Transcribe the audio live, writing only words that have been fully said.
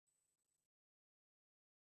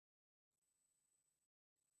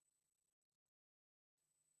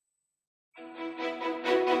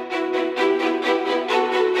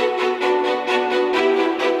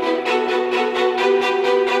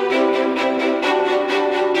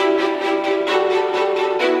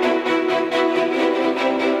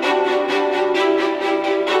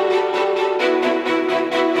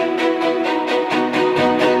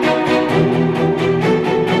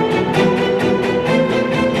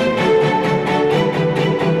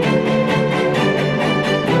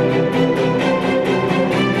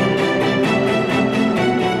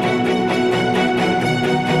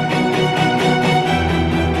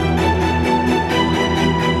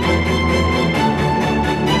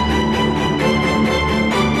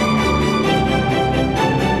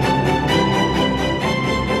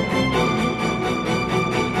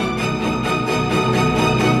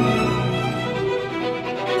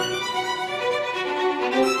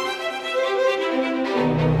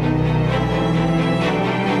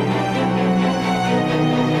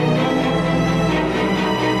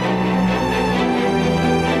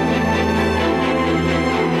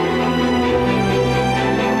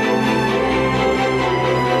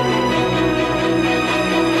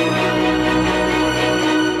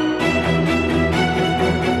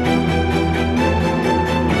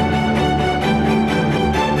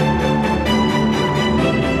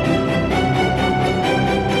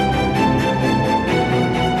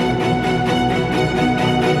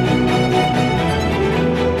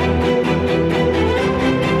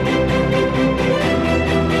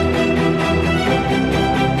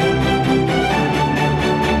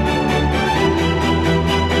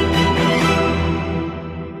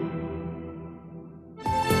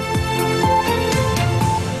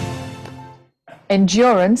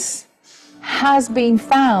Endurance has been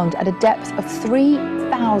found at a depth of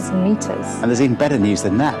 3,000 metres. And there's even better news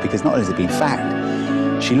than that, because not only has it been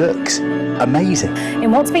found, she looks amazing.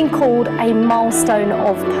 In what's been called a milestone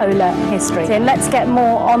of polar history. And let's get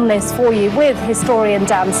more on this for you with historian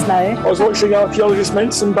Dan Snow. I was watching archaeologist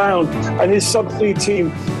Mensun Bound and his subsea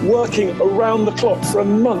team working around the clock for a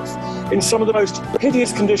month in some of the most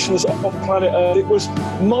hideous conditions of planet Earth. It was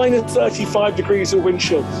minus 35 degrees of wind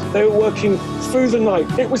chill. They were working through the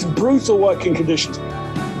night. It was brutal working conditions.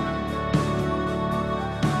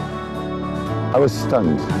 I was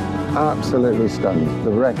stunned, absolutely stunned.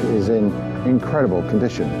 The wreck is in incredible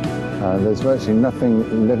condition. There's virtually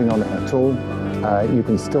nothing living on it at all. You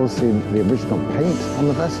can still see the original paint on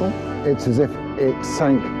the vessel. It's as if it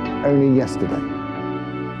sank only yesterday.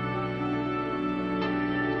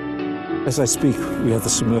 As I speak, we have the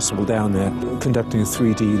submersible down there conducting a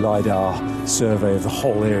 3D LiDAR survey of the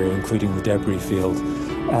whole area, including the debris field.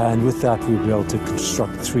 And with that, we'll be able to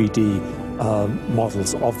construct 3D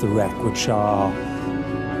models of the wreck, which are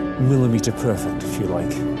millimeter perfect, if you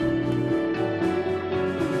like.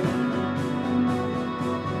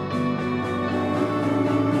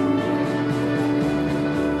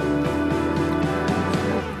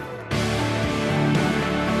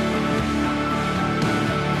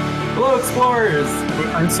 Hello explorers!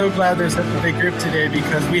 I'm so glad there's such a big group today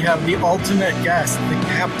because we have the ultimate guest, the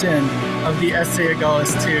captain of the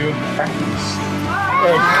Assayagallis 2.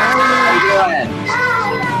 Hey, how you doing?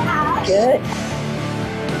 Good.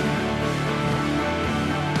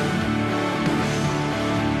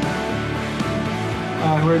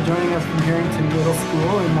 Who are joining us from Harrington Middle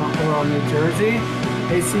School in Mount Laurel, New Jersey.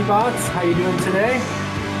 Hey Seabots, how you doing today?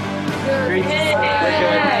 Good. Great.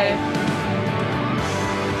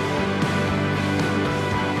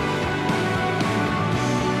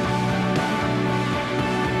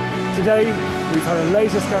 Today, we've had a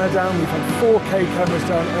laser scanner down, we've had 4K cameras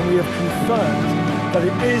down, and we have confirmed that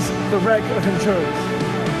it is the wreck of Endurance.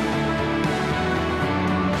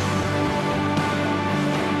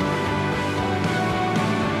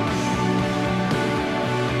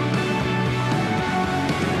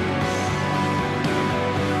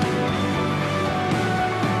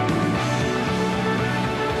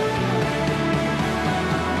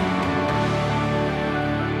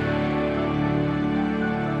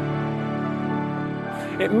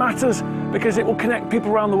 It matters because it will connect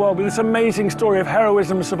people around the world with this amazing story of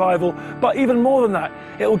heroism and survival, but even more than that,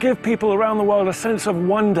 it will give people around the world a sense of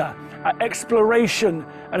wonder, exploration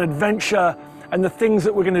and adventure, and the things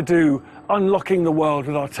that we're going to do, unlocking the world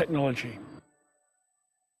with our technology.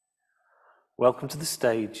 Welcome to the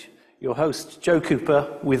stage, your host, Joe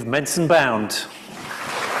Cooper, with Mensun Bound. Thanks,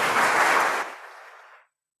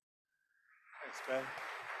 Ben.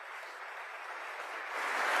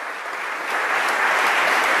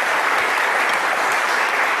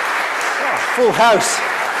 Full house.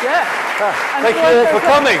 Yeah. Thank you all for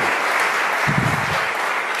coming.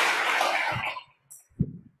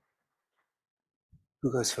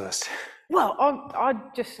 Who goes first? Well,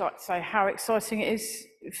 I'd just like to say how exciting it is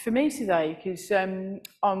for me today, because I'm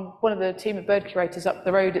one of the team of bird curators up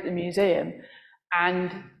the road at the museum,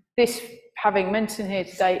 and this, having Mensun here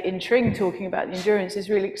today in Tring talking about the Endurance, is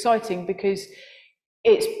really exciting because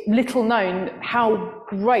it's little known how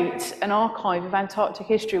great an archive of Antarctic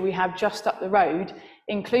history we have just up the road,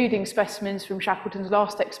 including specimens from Shackleton's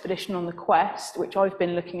last expedition on the Quest, which I've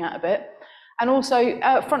been looking at a bit. And also,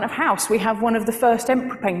 front of house, we have one of the first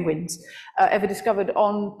emperor penguins ever discovered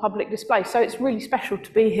on public display. So it's really special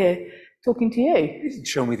to be here talking to you. You didn't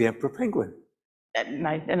show me the emperor penguin.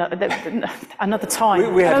 No, another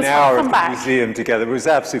time. We had an hour at the museum together. It was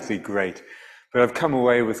absolutely great. But I've come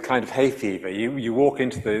away with kind of hay fever. You walk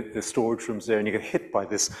into the storage rooms there and you get hit by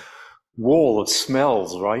this wall of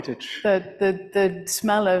smells, right? The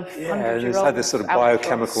smell of and it's had this sort of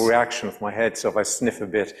biochemical reaction with my head, so if I sniff a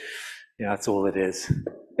bit, that's all it is.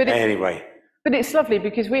 But anyway. But it's lovely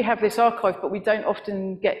because we have this archive, but we don't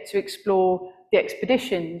often get to explore the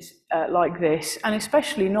expeditions like this, and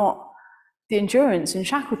especially not the Endurance in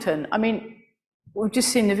Shackleton. I mean, we've just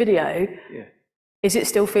seen the video. Yeah. Is it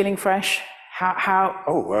still feeling fresh? How?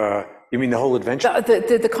 Oh, you mean the whole adventure?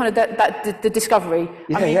 The kind of the discovery.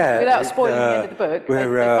 Yeah, I mean, without spoiling the end of the book, they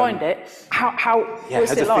find it. How? Yeah,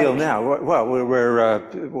 what's how it does it like? feel now? Well,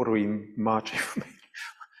 we're what are we marching?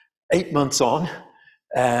 8 months on,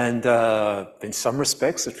 and in some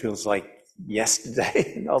respects it feels like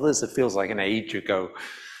yesterday. In others, it feels like an age ago.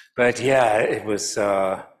 But yeah, it was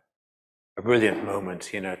a brilliant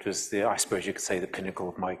moment. It was I suppose you could say, the pinnacle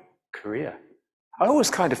of my career. I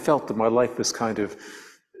always kind of felt that my life was kind of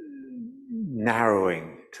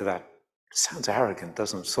narrowing to that sounds arrogant,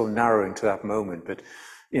 doesn't it? So narrowing to that moment, but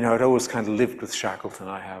I'd always kind of lived with Shackleton,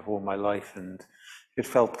 I have, all my life, and it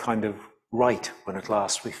felt kind of right when at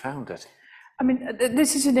last we found it. I mean,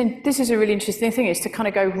 this is a really interesting thing, is to kind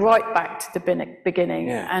of go right back to the beginning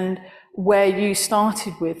and where you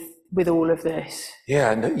started with all of this.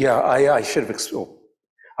 Yeah, I should have explored.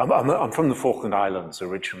 I'm from the Falkland Islands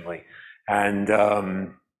originally, and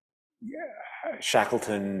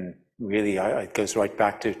Shackleton really it goes right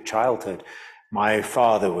back to childhood. My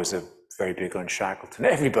father was very big on Shackleton.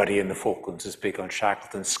 Everybody in the Falklands is big on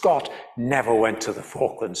Shackleton. Scott never went to the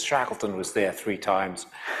Falklands. Shackleton was there 3 times.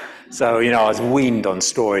 So, I was weaned on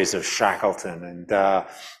stories of Shackleton. And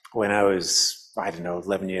when I was,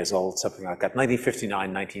 11 years old, something like that, 1959,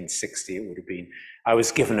 1960 it would have been, I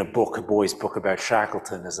was given a boy's book about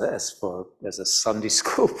Shackleton as a Sunday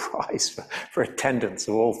school prize for attendance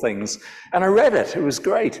of all things. And I read it. It was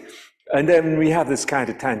great. And then we have this kind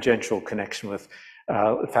of tangential connection with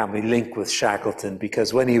family link with Shackleton,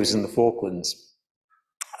 because when he was in the Falklands,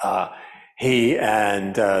 he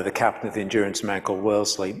and the captain of the Endurance, a man called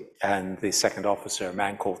Worsley, and the second officer, a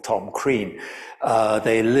man called Tom Crean,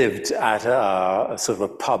 they lived at a sort of a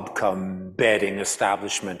pub cum bedding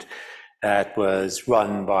establishment that was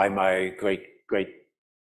run by my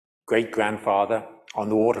great-grandfather on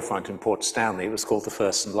the waterfront in Port Stanley. It was called The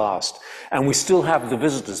First and Last. And we still have the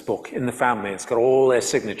visitors book in the family. It's got all their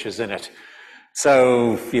signatures in it.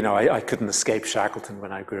 So, I couldn't escape Shackleton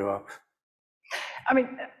when I grew up. I mean,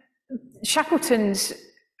 Shackleton's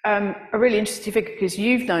a really interesting figure because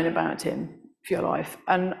you've known about him for your life.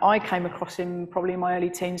 And I came across him probably in my early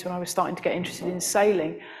teens when I was starting to get interested in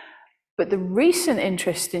sailing. But the recent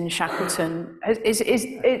interest in Shackleton is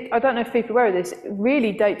I don't know if people are aware of this, it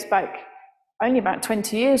really dates back only about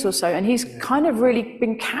 20 years or so, and he's kind of really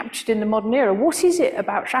been captured in the modern era. What is it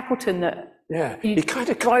about Shackleton that he kind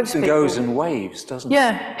of comes and goes in waves, doesn't he?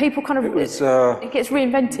 Yeah, people kind of, it gets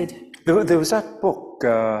reinvented. There was that book,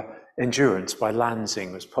 Endurance by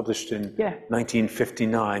Lansing, was published in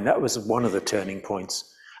 1959. That was one of the turning points.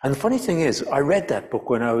 And the funny thing is, I read that book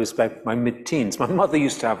when I was about my mid-teens. My mother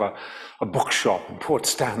used to have a bookshop in Port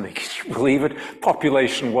Stanley. Can you believe it?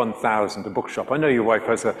 Population 1,000, a bookshop. I know your wife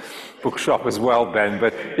has a bookshop as well, Ben,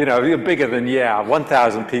 but, you're bigger than,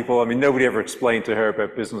 1,000 people. I mean, nobody ever explained to her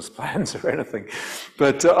about business plans or anything.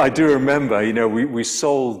 But I do remember, we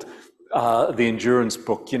sold the Endurance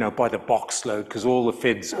book, by the box load, because all the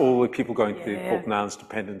people going to the Falkland Islands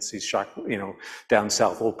dependencies, down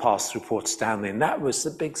south, all passed through Port Stanley, and that was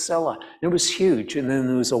the big seller. It was huge, and then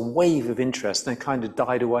there was a wave of interest, and it kind of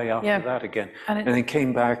died away after that again, and then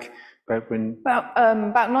came back about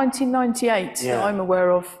 1998 that I'm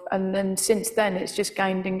aware of, and then since then it's just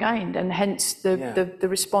gained and gained, and hence the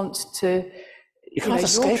response to. You can't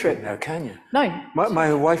escape it now, can you? No.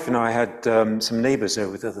 My wife and I had some neighbours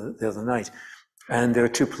over the other night, and there were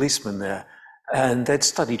 2 policemen there, and they'd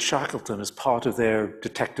studied Shackleton as part of their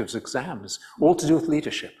detectives' exams, all to do with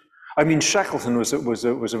leadership. I mean, Shackleton was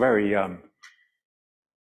a very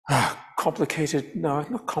complicated. No,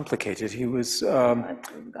 not complicated. He was. I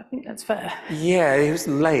think that's fair. Yeah, he was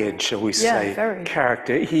layered, shall we say? Very.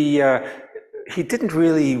 Character. He didn't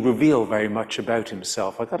really reveal very much about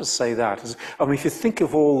himself. I've got to say that. I mean, if you think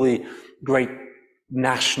of all the great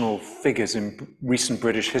national figures in recent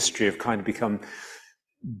British history have kind of become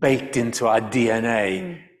baked into our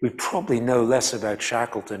DNA, we probably know less about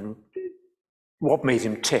Shackleton, what made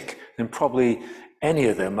him tick, than probably any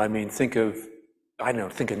of them. I mean, think of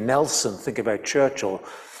Nelson, think about Churchill,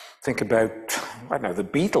 think about, the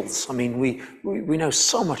Beatles. I mean, we know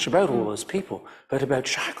so much about all those people, but about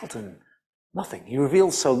Shackleton, nothing. He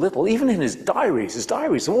reveals so little. Even in his diaries,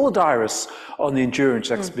 all the diarists on the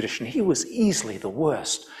Endurance expedition, he was easily the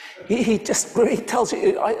worst. He tells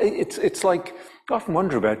you, it's like, I often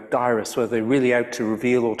wonder about diarists, whether they're really out to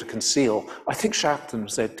reveal or to conceal. I think Shackleton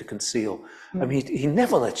was out to conceal. I mean, he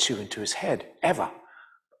never lets you into his head, ever.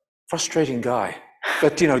 Frustrating guy.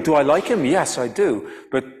 But, do I like him? Yes, I do.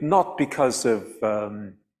 But not because of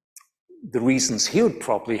the reasons he would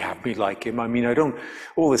probably have me like him. I mean,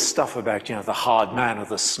 all this stuff about, the hard man of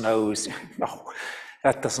the snows, no,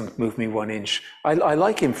 that doesn't move me 1 inch. I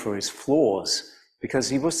like him for his flaws, because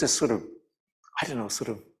he was this sort of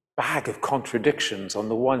bag of contradictions. On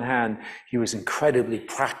the one hand, he was incredibly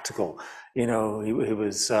practical. He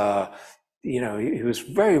was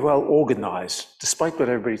very well organized, despite what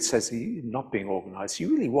everybody says he not being organized. He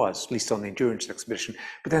really was, at least on the Endurance expedition.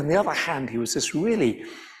 But then on the other hand, he was this really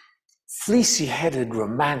fleecy-headed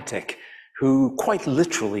romantic who quite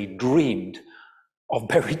literally dreamed of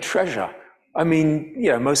buried treasure. I mean,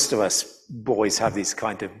 most of us boys have these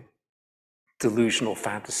kind of delusional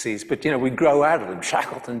fantasies, but we grow out of them.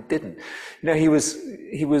 Shackleton didn't. He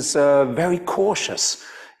was very cautious.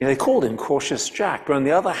 They called him Cautious Jack, but on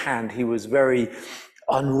the other hand, he was very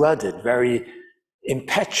unrudded, very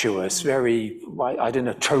impetuous, very, I don't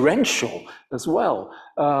know, torrential as well.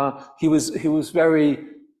 He was very,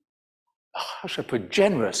 how should I put,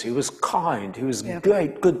 generous. He was kind. He was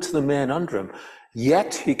good to the men under him.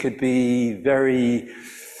 Yet he could be very,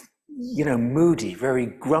 moody, very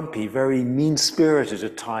grumpy, very mean-spirited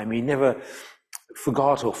at times. He never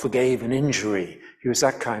forgot or forgave an injury. He was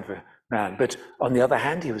that kind of a man. But on the other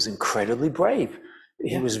hand, he was incredibly brave.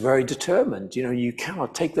 He was very determined. You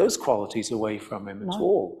cannot take those qualities away from him at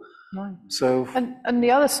all. No. So, and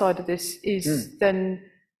the other side of this is then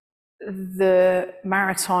the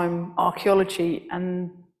maritime archaeology and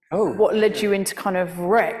what led you into kind of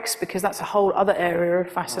wrecks, because that's a whole other area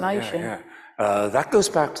of fascination. That goes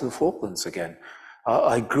back to the Falklands again.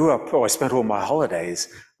 I spent all my holidays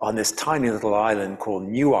on this tiny little island called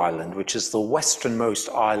New Ireland, which is the westernmost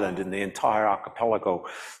island in the entire archipelago.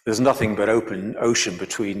 There's nothing but open ocean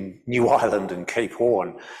between New Ireland and Cape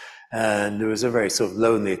Horn. And it was a very sort of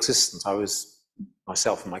lonely existence.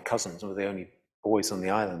 Myself and my cousins were the only boys on the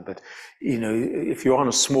island. But, if you're on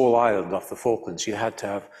a small island off the Falklands, you had to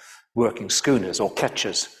have working schooners or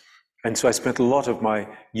ketchers. And so I spent a lot of my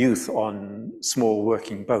youth on small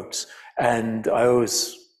working boats. And I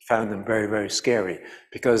always found them very, very scary,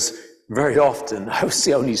 because very often I was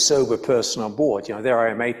the only sober person on board. There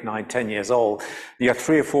I am, 8, 9, 10 years old. You have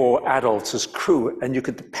 3 or 4 adults as crew, and you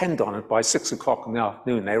could depend on it. By 6 o'clock in the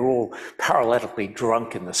afternoon, they were all paralytically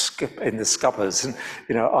drunk in the scuppers. And,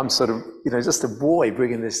 I'm sort of, just a boy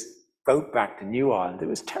bringing this boat back to New Ireland. It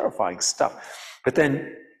was terrifying stuff. But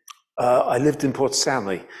then I lived in Port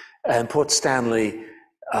Stanley, and Port Stanley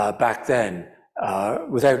back then,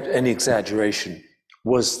 without any exaggeration,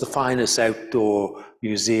 was the finest outdoor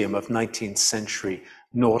museum of 19th century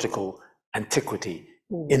nautical antiquity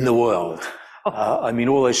in the world.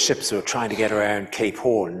 All those ships were trying to get around Cape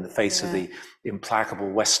Horn in the face of the implacable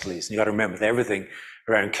westerlies. And you got to remember that everything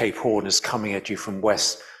around Cape Horn is coming at you from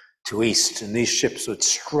west to east. And these ships would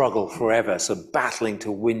struggle forever, so battling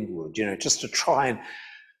to windward, just to try and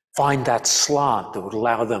find that slant that would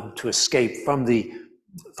allow them to escape from the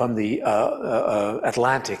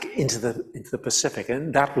Atlantic into the Pacific.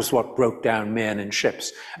 And that was what broke down men and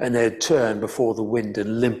ships. And they'd turn before the wind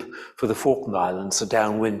and limp for the Falkland Islands, the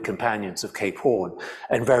downwind companions of Cape Horn.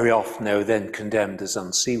 And very often they were then condemned as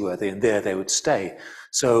unseaworthy, and there they would stay.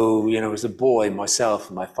 So, as a boy, myself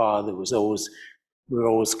and my father we were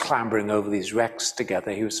always clambering over these wrecks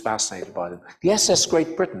together. He was fascinated by them. The SS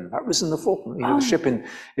Great Britain, that was in the Falkland, the ship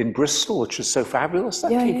in Bristol, which was so fabulous, that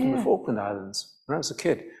came from the Falkland Islands when I was a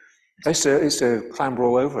kid. I used to clamber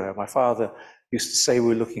all over her. My father used to say we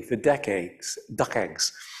were looking for duck eggs.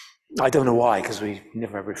 I don't know why, because we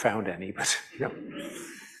never ever found any, but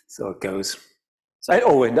so it goes.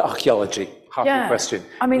 In archaeology, half the question.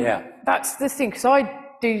 That's the thing, because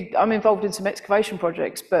I'm involved in some excavation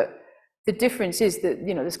projects, but the difference is that,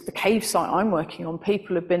 the cave site I'm working on,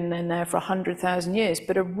 people have been in there for 100,000 years,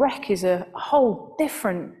 but a wreck is a whole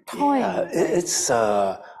different time. Yeah, it's,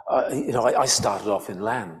 I started off in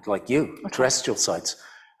land, like you, terrestrial sites.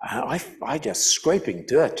 And I just, scraping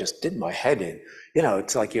dirt just did my head in.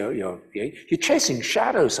 It's like you're chasing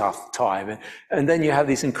shadows half the time. And then you have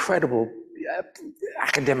these incredible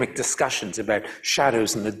academic discussions about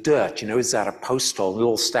shadows in the dirt. Is that a post hole? We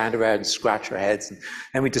all stand around and scratch our heads,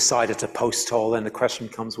 and we decide it's a post hole. And the question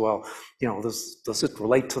comes, well, does it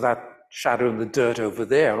relate to that shadow in the dirt over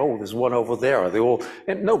there? Oh, there's one over there. Are they all?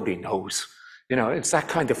 And nobody knows. It's that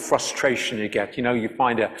kind of frustration you get. You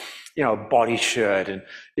find a body shirt, and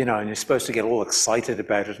and you're supposed to get all excited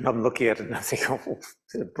about it. And I'm looking at it and I think, oh,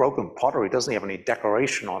 broken pottery doesn't have any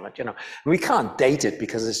decoration on it. And we can't date it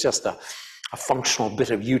because it's just a functional bit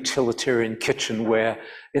of utilitarian kitchenware,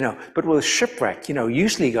 but with a shipwreck,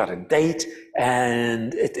 usually you got a date,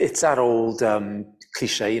 and it's that old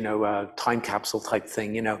cliche, time capsule type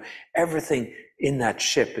thing. Everything in that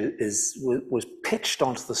ship was pitched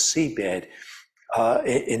onto the seabed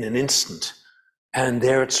in an instant, and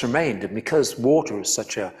there it's remained. And because water is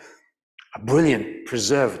such a brilliant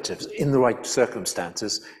preservative in the right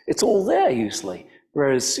circumstances, it's all there usually.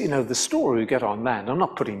 Whereas, the story we get on land, I'm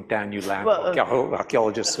not putting down you land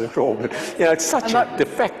archaeologists at all, but, it's such a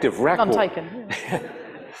defective record. Untaken. Yeah.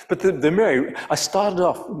 But the Mary, I started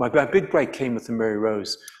off, my big break came with the Mary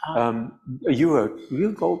Rose. Were you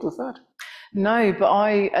involved with that? No, but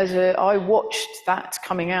I watched that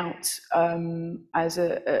coming out as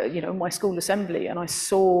my school assembly, and I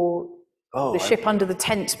saw the ship under the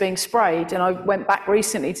tents being sprayed, and I went back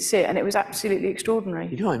recently to see it, and it was absolutely extraordinary.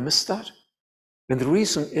 You know, I missed that. And the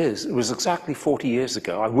reason is, it was exactly 40 years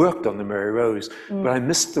ago. I worked on the Mary Rose, but I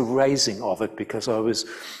missed the raising of it because it was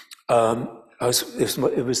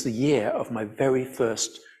the year of my very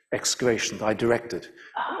first excavation that I directed.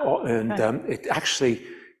 It actually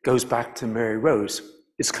goes back to Mary Rose.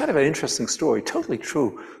 It's kind of an interesting story, totally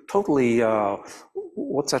true, totally,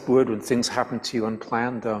 what's that word when things happen to you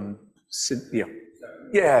unplanned?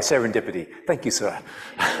 Yeah, serendipity. Thank you, sir.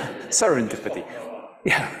 Serendipity.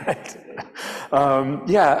 Yeah, right.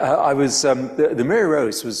 I was, the Mary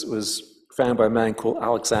Rose was found by a man called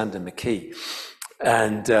Alexander McKee.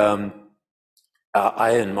 And I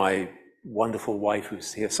and my wonderful wife,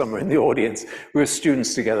 who's here somewhere in the audience, we were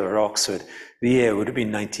students together at Oxford. The year would have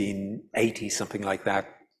been 1980, something like that.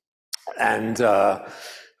 And I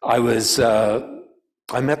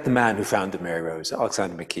met the man who found the Mary Rose,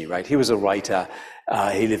 Alexander McKee, right? He was a writer.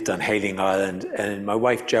 He lived on Hayling Island, and my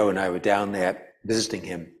wife Jo and I were down there visiting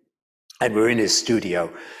him, and we're in his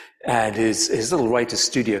studio, and his little writer's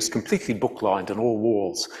studio is completely book-lined on all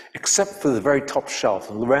walls, except for the very top shelf.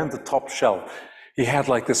 And around the top shelf, he had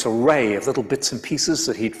like this array of little bits and pieces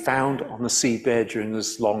that he'd found on the seabed during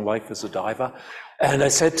his long life as a diver. And I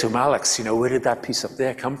said to him, Alex, you know, where did that piece up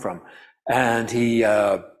there come from? And he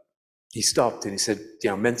stopped and he said, you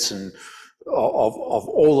know, Mensun, of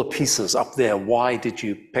all the pieces up there, why did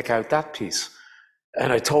you pick out that piece?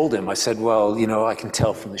 And I told him, I said, well, you know, I can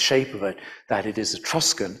tell from the shape of it that it is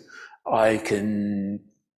Etruscan. I can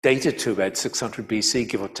date it to about 600 BC,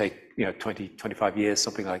 give or take, you know, 20, 25 years,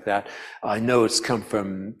 something like that. I know it's come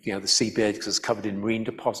from, you know, the seabed because it's covered in marine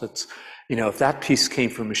deposits. You know, if that piece came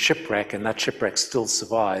from a shipwreck and that shipwreck still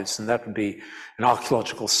survives, then that would be an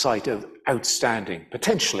archaeological site of outstanding,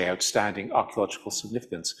 potentially outstanding archaeological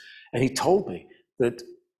significance. And he told me that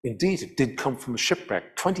indeed it did come from a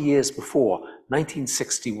shipwreck. 20 years before,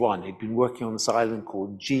 1961, he'd been working on this island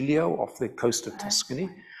called Giglio off the coast of Tuscany.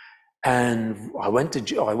 And I went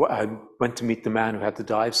to meet the man who had the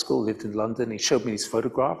dive school, lived in London. He showed me these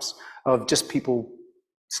photographs of just people,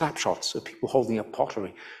 snapshots of people holding up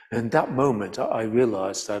pottery. And in that moment, I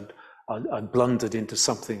realized that I'd blundered into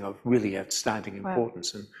something of really outstanding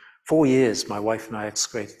importance. Wow. And 4 years, my wife and I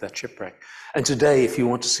excavated that shipwreck. And today, if you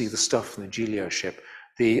want to see the stuff from the Giglio ship,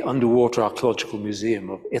 the Underwater Archaeological Museum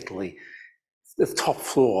of Italy, the top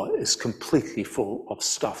floor is completely full of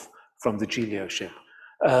stuff from the Giglio ship.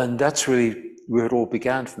 And that's really where it all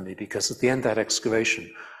began for me, because at the end of that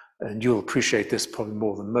excavation, and you'll appreciate this probably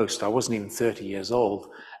more than most, I wasn't even 30 years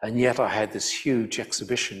old, and yet I had this huge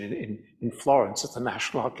exhibition in Florence at the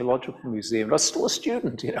National Archaeological Museum. I was still a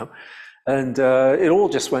student, you know, and it all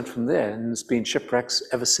just went from there, and it's been shipwrecks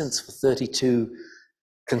ever since for 32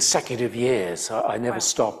 consecutive years. I never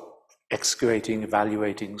stopped excavating,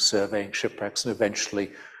 evaluating, surveying shipwrecks, and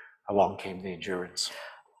eventually along came the Endurance.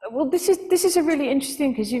 Well, this is a really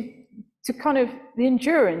interesting, because the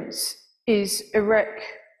Endurance is a wreck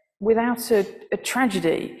without a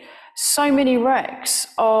tragedy. So many wrecks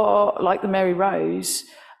are like the Mary Rose.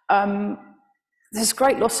 There's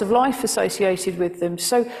great loss of life associated with them.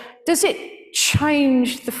 So does it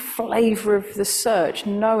change the flavour of the search,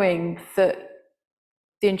 knowing that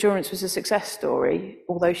the Endurance was a success story,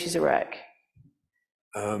 although she's a wreck?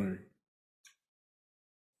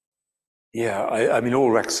 Yeah, I mean, all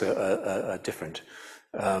wrecks are different.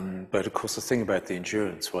 But of course, the thing about the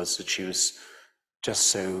Endurance was that she was just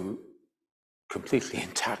so completely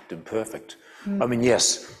intact and perfect. I mean,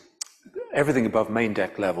 yes, everything above main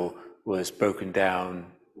deck level was broken down,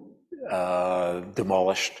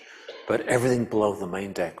 demolished, but everything below the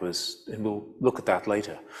main deck was, and we'll look at that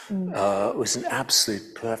later, was in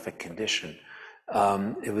absolute perfect condition.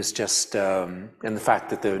 It was just, and the fact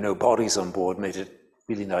that there were no bodies on board made it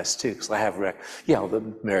really nice too, because I have wreck,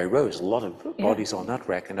 the Mary Rose, a lot of bodies on that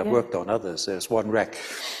wreck, and I've worked on others. There's one wreck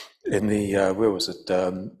in the, where was it?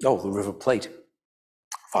 The River Plate.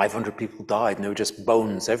 500 people died, and there were just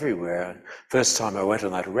bones everywhere. First time I went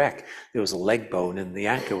on that wreck, there was a leg bone in the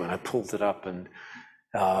anchor when I pulled it up, and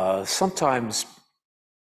sometimes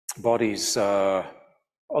bodies, on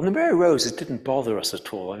the Mary Rose, it didn't bother us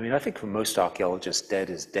at all. I mean, I think for most archaeologists, dead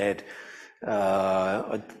is dead.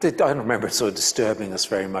 I don't remember it sort of disturbing us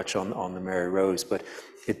very much on the Mary Rose, but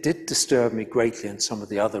it did disturb me greatly in some of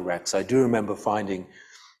the other wrecks. I do remember finding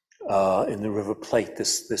in the River Plate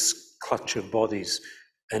this clutch of bodies,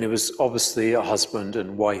 and it was obviously a husband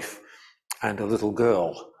and wife and a little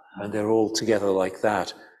girl, and they're all together like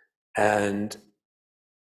that. And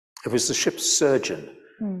it was the ship's surgeon.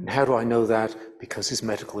 And how do I know that? Because his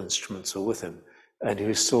medical instruments are with him. and he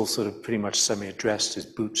was still sort of pretty much semi-dressed, his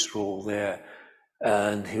boots were all there,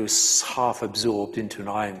 and he was half absorbed into an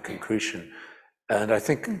iron concretion. And I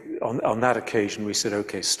think on that occasion we said,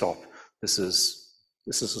 okay, stop, this is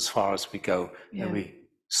as far as we go. Yeah. And we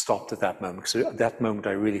stopped at that moment, because at that moment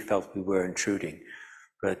I really felt we were intruding.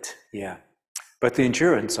 But yeah, but the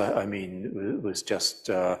endurance, I mean, was just,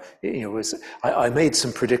 I made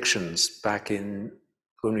some predictions back when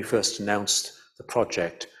we first announced the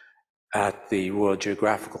project at the Royal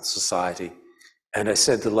Geographical Society. And I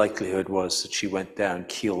said the likelihood was that she went down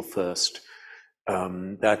keel first,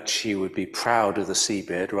 that she would be proud of the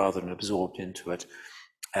seabed rather than absorbed into it.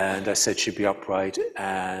 And I said she'd be upright,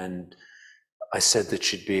 and I said that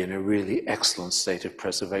she'd be in a really excellent state of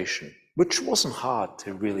preservation, which wasn't hard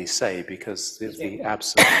to really say because there's the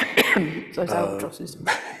absence. Those albatrosses.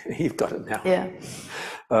 You've got it now. Yeah.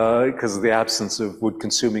 Because of the absence of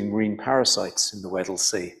wood-consuming marine parasites in the Weddell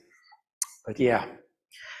Sea. But yeah,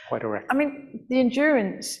 quite a wreck. I mean, the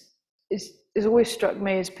Endurance has always struck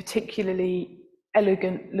me as particularly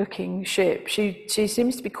elegant-looking ship. She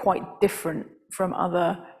seems to be quite different from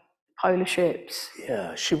other polar ships.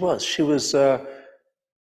 Yeah, she was. She was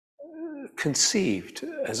conceived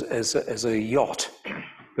as a yacht,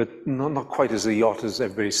 but not quite as a yacht as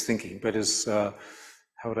everybody's thinking, but as, how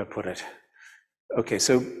would I put it? Okay,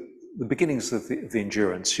 so the beginnings of the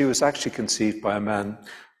Endurance, she was actually conceived by a man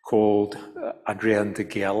called Adrien de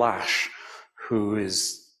Gerlache, who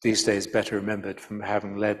is these days better remembered from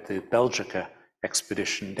having led the Belgica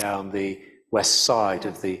expedition down the west side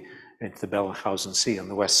of into the Bellingshausen Sea on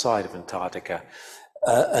the west side of Antarctica.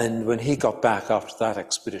 And when he got back after that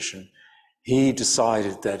expedition, he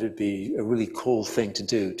decided that it'd be a really cool thing to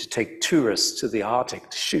do, to take tourists to the Arctic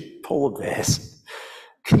to shoot polar bears.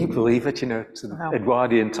 Can you believe it? You know, to the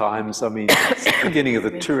Edwardian times. I mean, it's the beginning of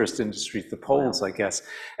the tourist industry, the poles, I guess.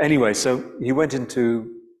 Anyway, so he went into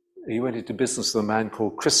business with a man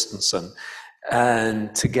called Christensen,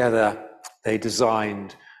 and together they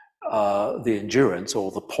designed the Endurance,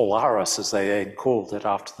 or the Polaris, as they called it,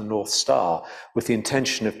 after the North Star, with the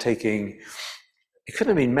intention of taking. It couldn't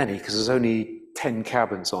have been many because there's only 10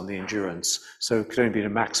 cabins on the Endurance, so it could only be a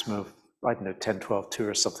maximum of, I don't know, 10, 12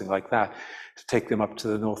 tourists, something like that, to take them up to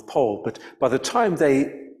the North Pole. But by the time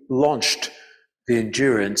they launched the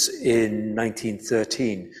Endurance in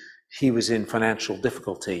 1913, he was in financial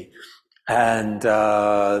difficulty, and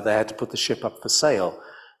they had to put the ship up for sale.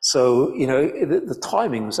 So, you know, the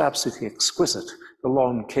timing was absolutely exquisite.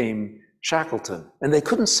 Along came Shackleton, and they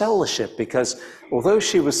couldn't sell the ship because although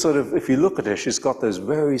she was sort of, if you look at her, she's got those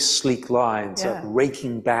very sleek lines, that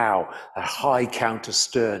raking bow, that high counter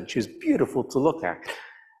stern. She was beautiful to look at.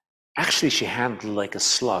 Actually, she handled like a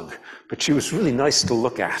slug, but she was really nice to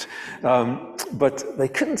look at. But they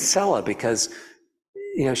couldn't sell her because,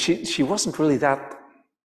 you know, she wasn't really that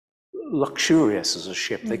luxurious as a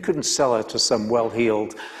ship. They couldn't sell her to some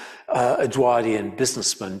well-heeled Edwardian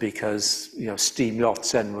businessman because, you know, steam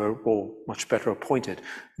yachts then were all much better appointed.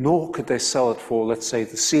 Nor could they sell it for, let's say,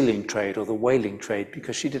 the sealing trade or the whaling trade,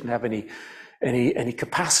 because she didn't have any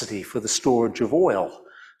capacity for the storage of oil.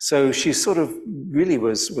 So she sort of really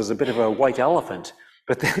was a bit of a white elephant.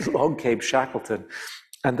 But then along came Shackleton,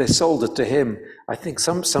 and they sold it to him. I think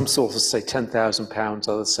some sources say £10,000,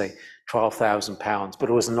 others say £12,000, but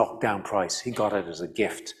it was a knockdown price. He got it as a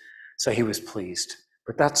gift, so he was pleased.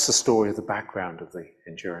 But that's the story of the background of the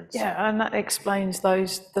Endurance. Yeah, and that explains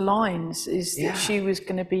the lines, is that she was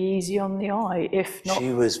going to be easy on the eye, if not on the helm.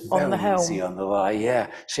 She was very easy on the eye, yeah.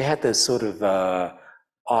 She had those sort of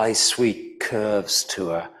eye-sweet curves to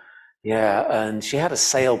her. Yeah, and she had a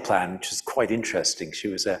sail plan, which was quite interesting. She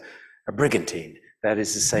was a brigantine. That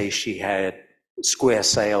is to say, she had square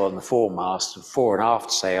sail on the foremast and fore and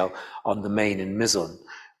aft sail on the main and mizzen,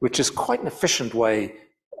 which is quite an efficient way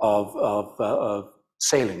of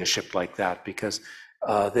sailing a ship like that, because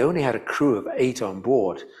they only had a crew of 8 on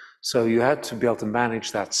board. So you had to be able to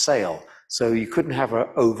manage that sail. So you couldn't have her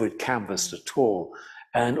over canvassed at all.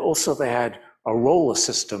 And also they had a roller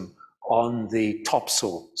system on the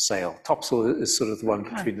topsail sail. Topsail is sort of the one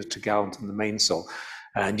between the topgallant and the mainsail.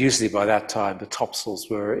 And usually by that time, the topsails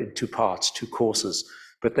were in 2 parts, 2 courses.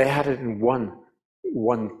 But they had it in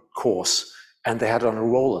one course, and they had it on a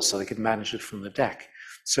roller so they could manage it from the deck.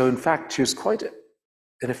 So in fact, she was quite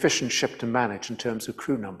an efficient ship to manage in terms of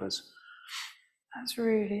crew numbers. That's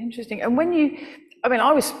really interesting. And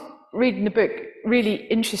I was reading the book, really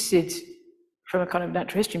interested from a kind of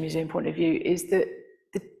natural history museum point of view, is that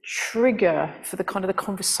the trigger for the kind of the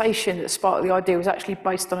conversation that sparked the idea was actually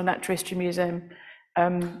based on a natural history museum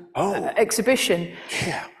exhibition.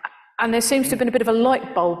 Yeah. And there seems to have been a bit of a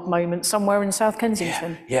light bulb moment somewhere in South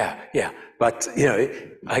Kensington. Yeah. But, you know,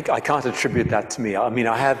 I can't attribute that to me. I mean,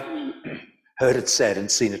 I have heard it said and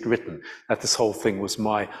seen it written that this whole thing was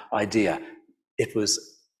my idea. It was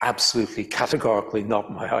absolutely, categorically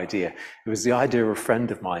not my idea. It was the idea of a friend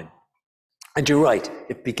of mine. And you're right,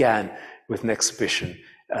 it began with an exhibition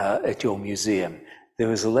at your museum. There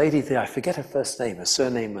was a lady there, I forget her first name, her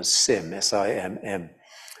surname was Sim, S-I-M-M.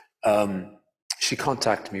 She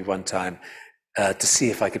contacted me one time to see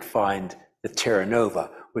if I could find the Terra Nova,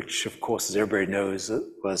 which of course, as everybody knows,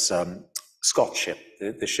 was Scott's ship,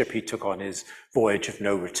 the ship he took on his voyage of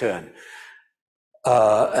no return.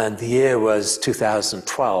 And the year was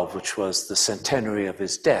 2012, which was the centenary of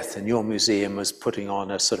his death, and your museum was putting on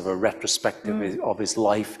a sort of a retrospective of his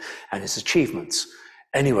life and his achievements.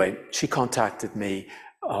 Anyway, she contacted me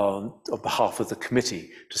on behalf of the committee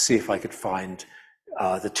to see if I could find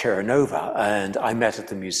the Terra Nova, and I met at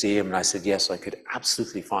the museum and I said, yes, I could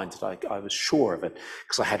absolutely find it. I was sure of it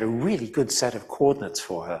because I had a really good set of coordinates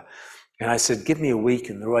for her. And I said, give me a week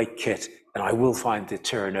in the right kit and I will find the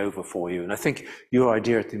Terra Nova for you. And I think your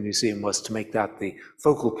idea at the museum was to make that the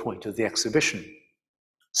focal point of the exhibition.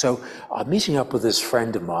 So I'm meeting up with this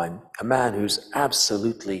friend of mine, a man who's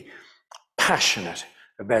absolutely passionate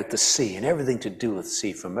about the sea and everything to do with the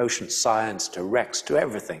sea, from ocean science to wrecks to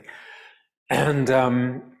everything. And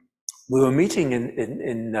we were meeting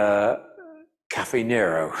in Cafe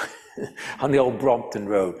Nero on the old Brompton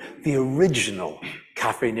Road, the original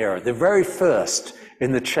Cafe Nero, the very first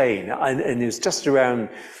in the chain. And it was just around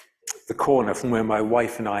the corner from where my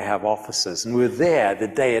wife and I have offices. And we were there the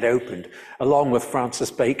day it opened, along with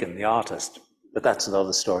Francis Bacon, the artist. But that's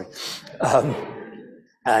another story. So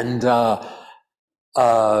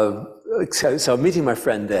I'm meeting my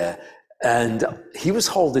friend there, and he was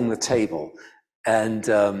holding the table, and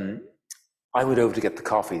I went over to get the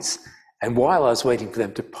coffees. And while I was waiting for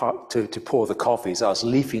them to pour the coffees, I was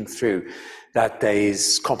leafing through that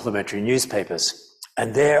day's complimentary newspapers.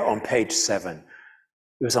 And there on page 7,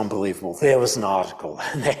 it was unbelievable. There was an article,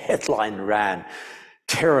 and the headline ran,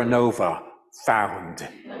 Terra Nova found.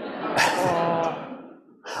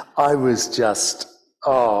 I was just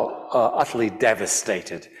utterly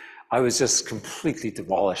devastated. I was just completely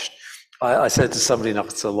demolished. I said to somebody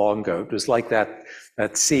not so long ago, it was like that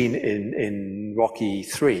scene in Rocky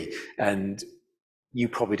 3, and you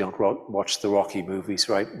probably don't watch the Rocky movies,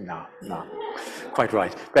 right? No, quite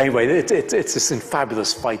right. But anyway, it's this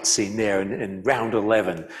fabulous fight scene there in round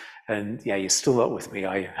 11. And yeah, you're still not with me,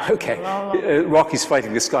 are you? Okay. Rocky's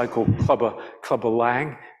fighting this guy called Clubber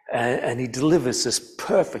Lang, and he delivers this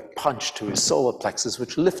perfect punch to his solar plexus,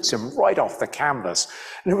 which lifts him right off the canvas.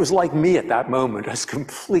 And it was like me at that moment. I was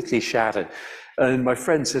completely shattered. And my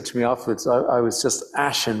friend said to me afterwards, I was just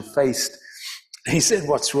ashen-faced. He said,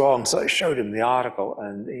 what's wrong? So I showed him the article,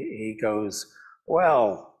 and he goes,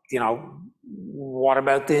 well, you know, what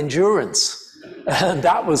about the Endurance? And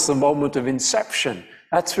that was the moment of inception.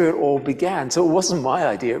 That's where it all began. So it wasn't my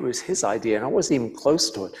idea, it was his idea, and I wasn't even close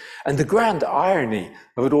to it. And the grand irony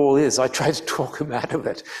of it all is, I tried to talk him out of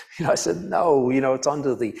it. You know, I said, no, you know, it's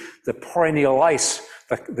under the perennial ice,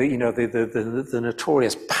 the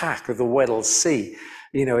notorious pack of the Weddell Sea.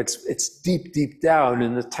 You know, it's deep down,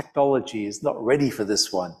 and the technology is not ready for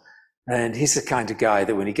this one. And he's the kind of guy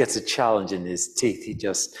that when he gets a challenge in his teeth, he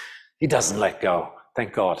doesn't let go,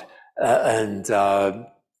 thank God.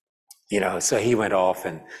 You know, so he went off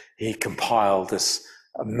and he compiled this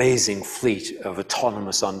amazing fleet of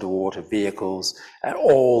autonomous underwater vehicles and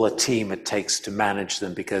all the team it takes to manage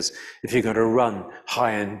them, because if you're going to run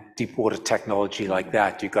high-end deep water technology like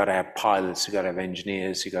that, you've got to have pilots, you've got to have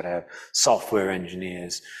engineers, you've got to have software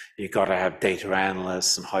engineers, you've got to have data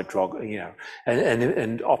analysts and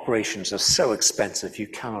and operations are so expensive you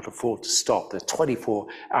cannot afford to stop. They're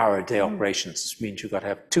 24-hour-a-day operations, which means you've got to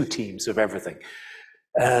have 2 teams of everything.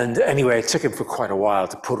 And anyway, it took him for quite a while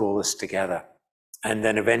to put all this together. And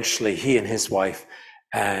then eventually he and his wife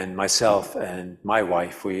and myself and my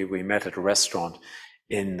wife, we met at a restaurant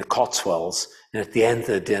in the Cotswolds. And at the end of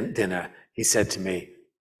the dinner, he said to me,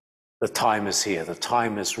 the time is here. The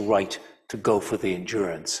time is right to go for the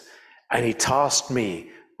Endurance. And he tasked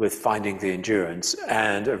me with finding the Endurance,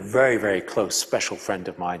 and a very, very close special friend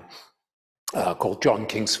of mine called John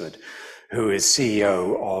Kingsford, who is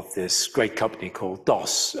CEO of this great company called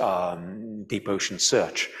DOS, Deep Ocean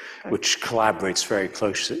Search, which collaborates very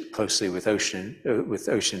closely with Ocean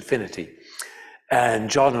Infinity. And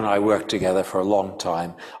John and I worked together for a long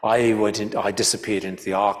time. I disappeared into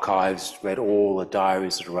the archives, read all the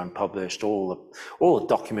diaries that were unpublished, all the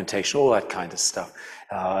documentation, all that kind of stuff.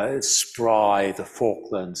 Spry, the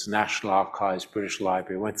Falklands, National Archives, British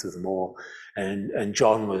Library, went through them all. And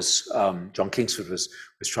John Kingsford was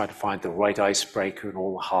trying to find the right icebreaker and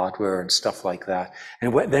all the hardware and stuff like that.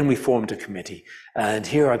 And then we formed a committee. And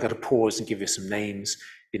here I got to pause and give you some names,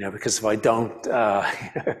 because if I don't,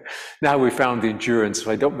 now we found the endurance. If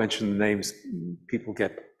I don't mention the names, people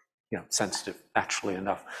get, sensitive, naturally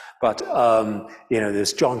enough. But,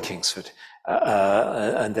 there's John Kingsford.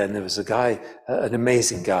 And then there was a guy, an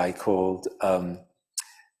amazing guy called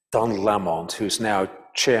Donald Lamont, who's now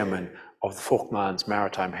chairman of the Falklands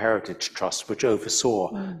Maritime Heritage Trust, which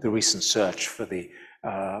oversaw the recent search for the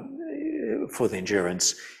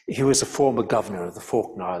Endurance. He was a former governor of the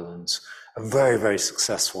Falkland Islands, a very, very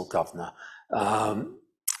successful governor.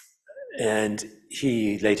 And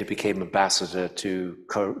he later became ambassador to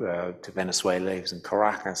Venezuela. He was in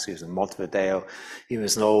Caracas, he was in Montevideo. He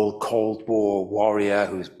was an old Cold War warrior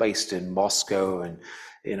who was based in Moscow and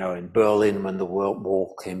in Berlin when the World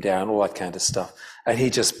War came down, all that kind of stuff. And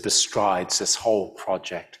he just bestrides this whole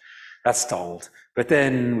project. That's Donald. But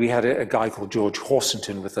then we had a guy called George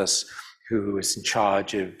Horsington with us, who was in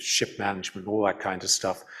charge of ship management, all that kind of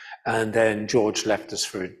stuff. And then George left us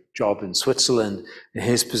for a job in Switzerland, and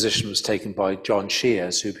his position was taken by John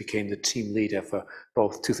Shears, who became the team leader for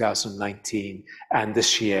both 2019 and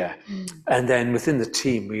this year. And then within the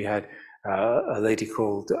team, we had a lady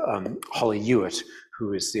called Holly Hewitt,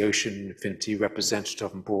 who is the Ocean Infinity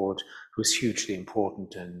representative on board, who's hugely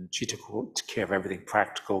important, and she took care of everything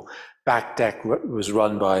practical. Back deck was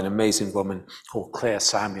run by an amazing woman called Claire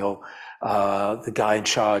Samuel. The guy in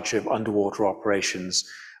charge of underwater operations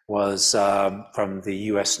was from the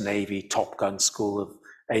US Navy Top Gun School of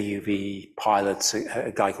AUV pilots,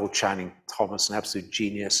 a guy called Channing Thomas, an absolute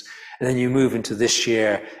genius. And then you move into this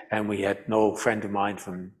year, and we had an old friend of mine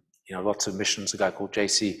from lots of missions, a guy called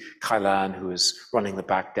JC Kailan, who was running the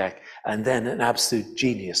back deck, and then an absolute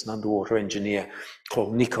genius, an underwater engineer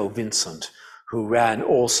called Nico Vincent, who ran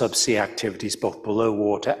all subsea activities, both below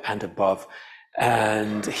water and above.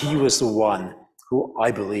 And he was the one who, I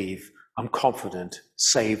believe, I'm confident,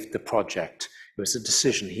 saved the project. It was a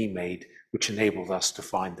decision he made which enabled us to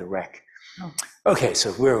find the wreck. Okay,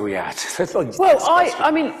 so where are we at? Well,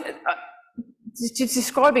 I mean,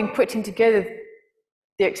 describing putting together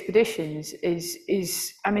the expeditions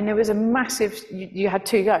is I mean, there was a massive, you had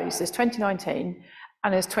two goes. There's 2019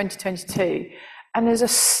 and there's 2022. And there's a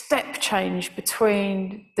step change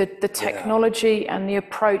between the technology and the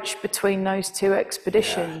approach between those two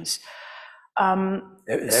expeditions.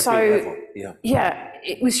 It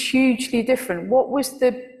was hugely different. What was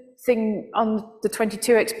the thing on the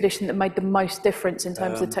 22 expedition that made the most difference in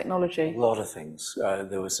terms of the technology? A lot of things.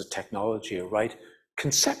 There was a technology, right?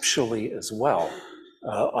 Conceptually as well.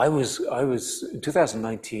 I was in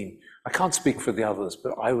 2019, I can't speak for the others,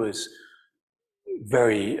 but I was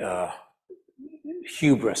very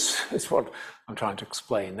hubris is what I'm trying to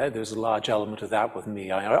explain. There's a large element of that with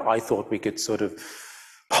me. I thought we could sort of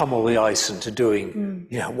pummel the ice into doing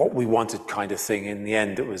what we wanted kind of thing. In the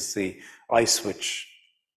end, it was the ice which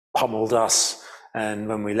pummeled us. And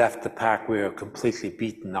when we left the pack, we were completely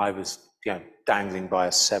beaten. I was dangling by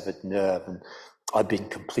a severed nerve, and I'd been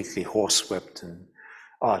completely horsewhipped, and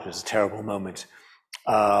it was a terrible moment.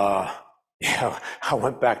 I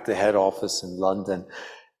went back to head office in London,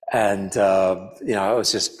 and I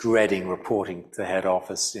was just dreading reporting to head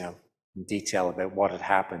office, in detail about what had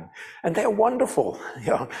happened. And they're wonderful.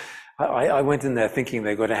 I went in there thinking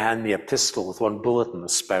they're going to hand me a pistol with one bullet in the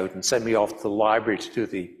spout and send me off to the library to do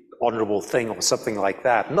the honorable thing or something like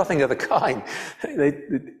that. Nothing of the kind.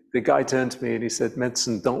 The guy turned to me and he said,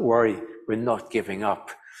 "Mensun, don't worry, we're not giving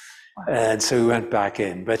up." And so we went back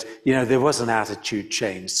in. But, there was an attitude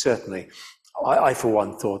change, certainly. I for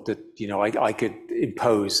one, thought that,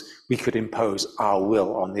 we could impose our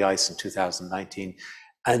will on the ice in 2019.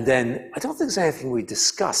 And then I don't think there's anything we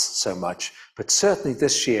discussed so much, but certainly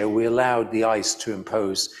this year we allowed the ice to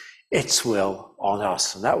impose its will on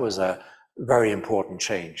us. And that was a very important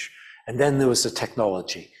change. And then there was the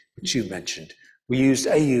technology, which you mentioned. We used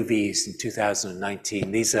AUVs in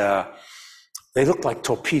 2019. They look like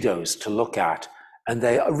torpedoes to look at, and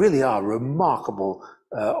they really are remarkable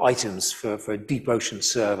items for deep ocean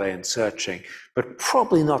survey and searching, but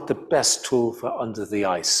probably not the best tool for under the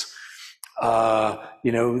ice.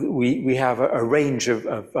 You know, we have a range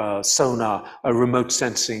of sonar, remote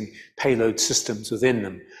sensing payload systems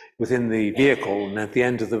within the vehicle, and at the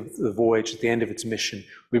end of the voyage, at the end of its mission,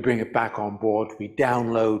 we bring it back on board, we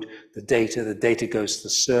download the data goes to the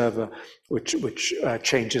server, which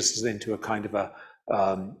changes into a kind of a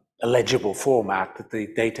legible format that the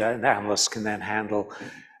data and analysts can then handle.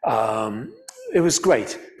 It was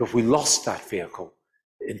great, but we lost that vehicle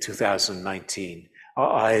in 2019.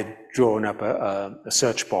 I had drawn up a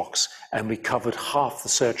search box, and we covered half the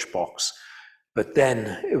search box, but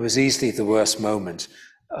then it was easily the worst moment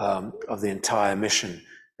of the entire mission,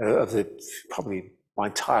 probably my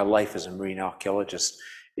entire life as a marine archaeologist.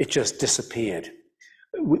 It just disappeared.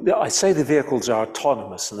 I say the vehicles are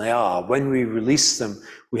autonomous, and they are. When we release them,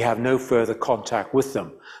 we have no further contact with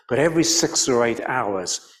them. But every 6 or 8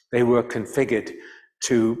 hours, they were configured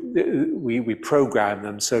to, we program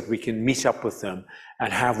them so that we can meet up with them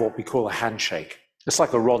and have what we call a handshake. It's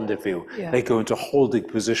like a rendezvous. Yeah. They go into holding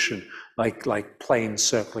position, like planes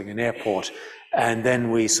circling an airport. And then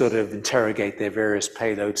we sort of interrogate their various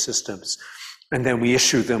payload systems. And then we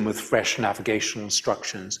issue them with fresh navigational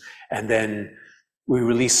instructions. And then we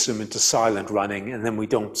release them into silent running. And then we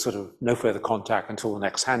don't no further contact until the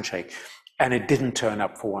next handshake. And it didn't turn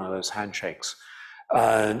up for one of those handshakes.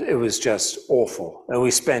 And it was just awful. And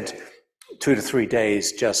we spent 2 to 3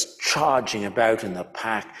 days just charging about in the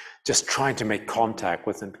pack, just trying to make contact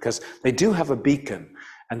with them, because they do have a beacon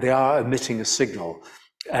and they are emitting a signal.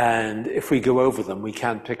 And if we go over them, we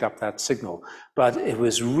can pick up that signal. But it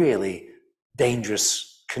was really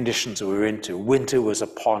dangerous conditions that we were into. Winter was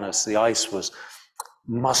upon us. The ice was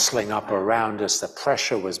muscling up around us. The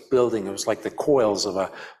pressure was building. It was like the coils of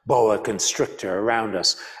a boa constrictor around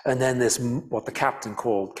us. And then this, what the Captain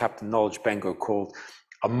Knowledge Bengo called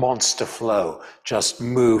a monster flow, just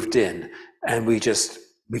moved in. And we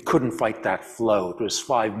couldn't fight that flow. It was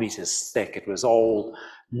 5 meters thick. It was old,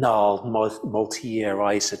 gnarled, multi-year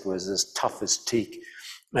ice. It was as tough as teak.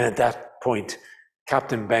 And at that point,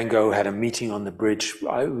 Captain Bengo had a meeting on the bridge. We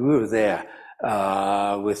were there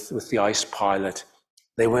with the ice pilot.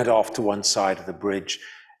 They went off to one side of the bridge,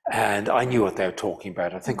 and I knew what they were talking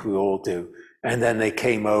about. I think we all do. And then they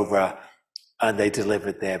came over and they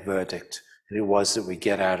delivered their verdict. And it was that we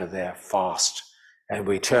get out of there fast. And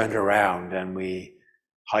we turned around and we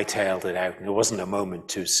hightailed it out. And it wasn't a moment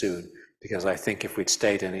too soon, because I think if we'd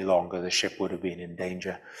stayed any longer, the ship would have been in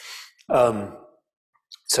danger.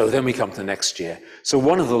 So then we come to next year. So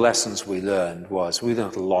one of the lessons we learned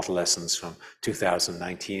a lot of lessons from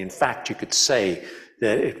 2019. In fact, you could say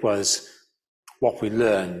that it was what we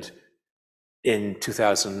learned in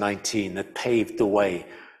 2019 that paved the way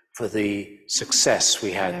for the success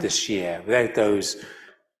we had this year. Without those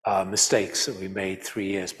mistakes that we made 3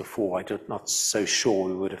 years before, I'm not so sure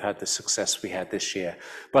we would have had the success we had this year.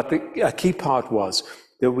 But a key part was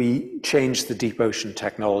that we changed the deep ocean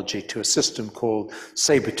technology to a system called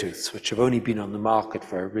saber-tooths, which have only been on the market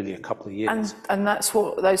for really a couple of years. And that's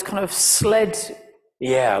what those kind of sled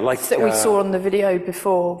like that we saw on the video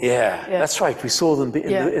before. Yeah, that's right. We saw them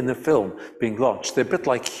in the film being launched. They're a bit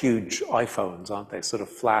like huge iPhones, aren't they? Sort of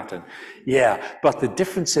flat. And but the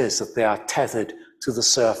difference is that they are tethered to the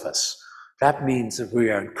surface. That means that we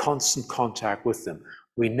are in constant contact with them.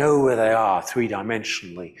 We know where they are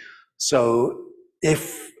 3-dimensionally. So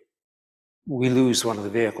if we lose one of the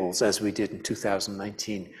vehicles, as we did in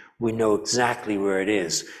 2019, we know exactly where it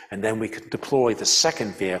is, and then we can deploy the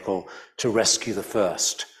second vehicle to rescue the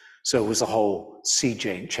first. So it was a whole sea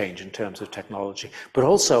change in terms of technology. But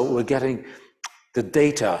also, we're getting the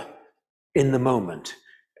data in the moment.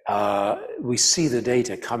 We see the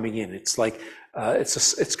data coming in. It's like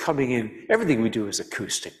it's coming in. Everything we do is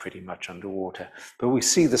acoustic, pretty much underwater. But we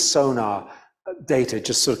see the sonar data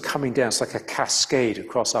just sort of coming down. It's like a cascade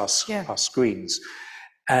across our screens.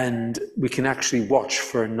 And we can actually watch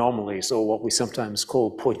for anomalies, or what we sometimes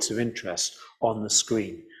call points of interest, on the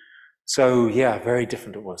screen. So very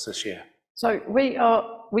different it was this year. So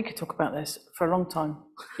we could talk about this for a long time.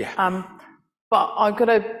 Yeah. But I'm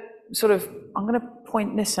going to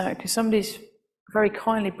point this out, because somebody's very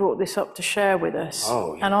kindly brought this up to share with us.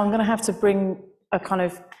 Oh, yeah. And I'm going to have to bring a kind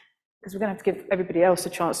of, because we're going to have to give everybody else a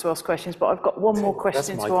chance to ask questions, but I've got one more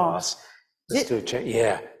question to ask. Let's do a check.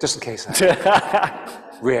 Yeah, just in case I have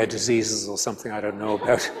rare diseases or something I don't know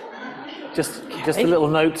about. Just a little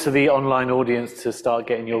note to the online audience to start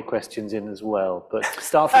getting your questions in as well. But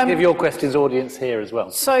start to give your questions audience here as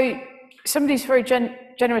well. So somebody's very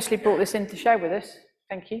generously brought this in to share with us.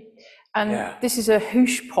 Thank you. And this is a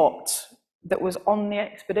hoosh pot that was on the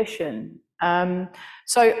expedition.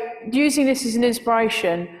 So using this as an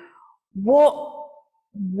inspiration, what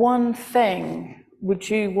one thing would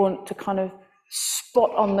you want to kind of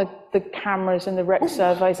spot on the cameras and the wreck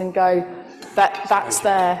surveys and go, that's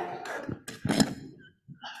there?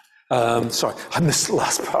 Sorry, I missed the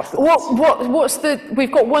last part of that.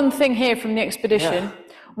 We've got one thing here from the expedition. Yeah.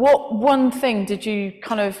 What one thing did you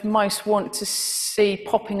kind of most want to see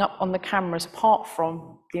popping up on the cameras apart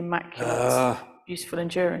from the immaculate, beautiful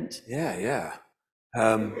endurance? Yeah.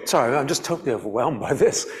 Sorry, I'm just totally overwhelmed by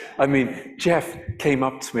this. I mean, Jeff came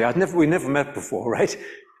up to me. We never met before, right?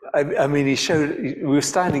 I mean, we were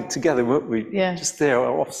standing together, weren't we? Yeah. Just there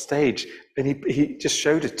off stage, and he just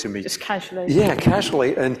showed it to me. Just casually. Yeah,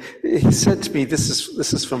 casually. And he said to me, this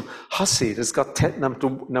is from Hussey. It's got tent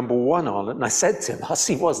number 1 on it. And I said to him,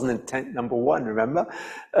 Hussey wasn't in tent number 1, remember?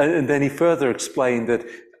 And then he further explained that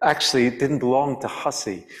actually it didn't belong to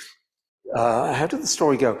Hussey. How did the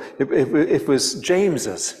story go? It was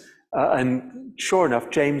James's. And sure enough,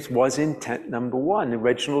 James was in tent number 1,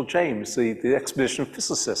 Reginald James, the expedition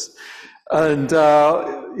physicist. And,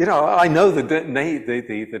 I know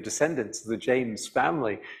the descendants of the James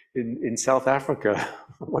family in South Africa.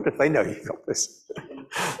 I wonder if they know you got this.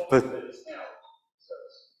 But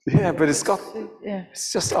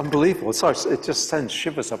it's just unbelievable. Sorry, it just sends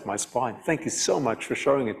shivers up my spine. Thank you so much for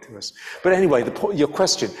showing it to us. But anyway, your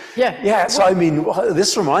question. Yeah. So I mean,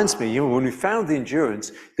 this reminds me, when we found the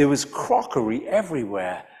Endurance, there was crockery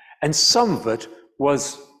everywhere. And some of it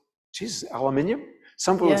was, aluminium?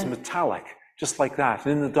 Some of it was metallic, just like that.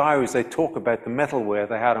 And in the diaries, they talk about the metalware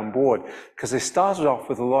they had on board, because they started off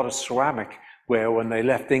with a lot of ceramic ware when they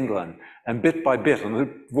left England. And bit by bit, on the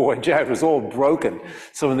voyage out, it was all broken.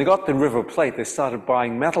 So when they got to River Plate, they started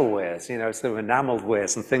buying metalwares, sort of enameled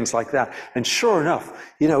wares and things like that. And sure enough,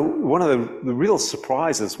 one of the real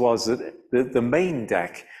surprises was that the main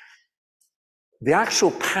deck, the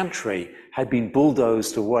actual pantry had been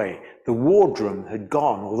bulldozed away. The wardroom had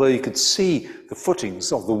gone, although you could see the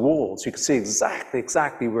footings of the walls. You could see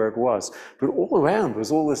exactly where it was. But all around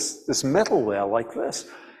was all this metalware like this.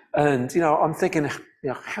 And, I'm thinking,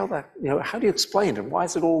 how do you explain it? Why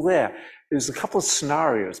is it all there? There's a couple of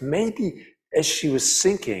scenarios. Maybe as she was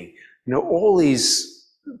sinking, all these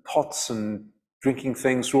pots and drinking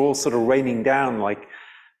things were all sort of raining down like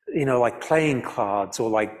playing cards or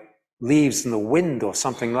like leaves in the wind or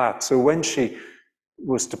something like that. So when she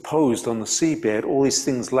was deposed on the seabed, all these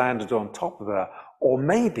things landed on top of her. Or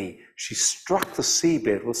maybe she struck the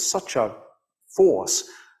seabed with such a force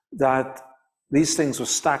that these things were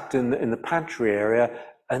stacked in the pantry area,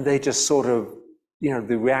 and they just sort of,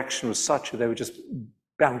 the reaction was such that they were just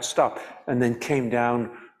bounced up and then came down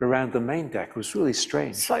around the main deck. It was really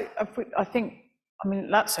strange. So I think,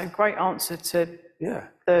 that's a great answer to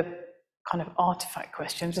the kind of artifact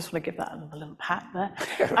question. Just want to give that another little pat there.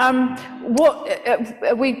 What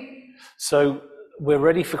are we? So we're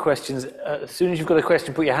ready for questions. As soon as you've got a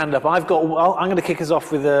question, put your hand up. I'm going to kick us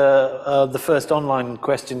off with the first online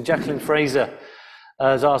question. Jacqueline Fraser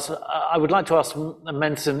has asked, I would like to ask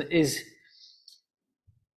Mensun,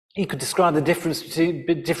 he could describe the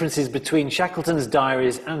differences between Shackleton's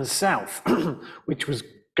diaries and South, which was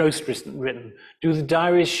ghost written. Do the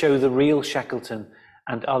diaries show the real Shackleton,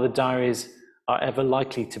 and are the diaries ever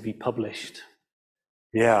likely to be published?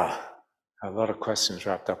 Yeah. A lot of questions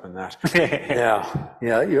wrapped up in that.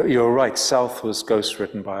 Yeah, you're right. South was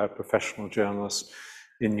ghostwritten by a professional journalist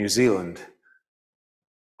in New Zealand.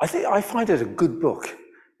 I find it a good book.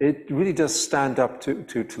 It really does stand up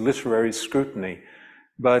to literary scrutiny.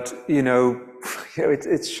 But,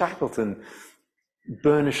 it's Shackleton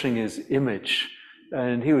burnishing his image.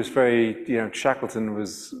 And he was very, Shackleton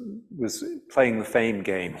was playing the fame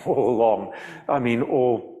game all along. I mean,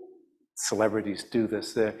 all celebrities do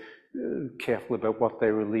this. They're careful about what they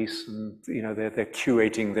release, and they're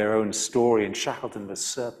curating their own story, and Shackleton was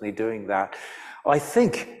certainly doing that. I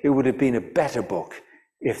think it would have been a better book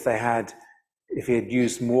if he had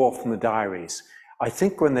used more from the diaries. I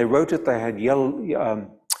think when they wrote it, they had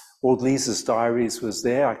Audley's diaries was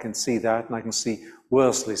there. I can see that, and I can see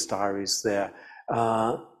Worsley's diaries there.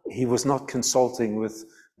 He was not consulting with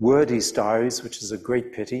Wordy's diaries, which is a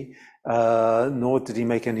great pity. Nor did he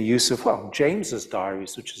make any use of, James's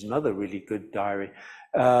diaries, which is another really good diary,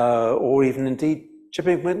 or even indeed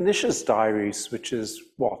Chipping McNish's diaries, which is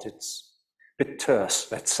it's a bit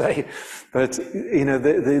terse, let's say. But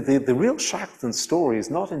the real Shackleton story is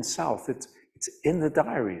not in South; it's in the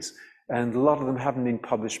diaries, and a lot of them haven't been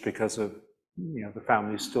published because of the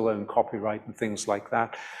families still own copyright and things like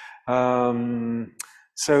that.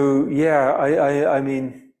 So yeah, I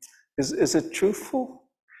mean, is it truthful?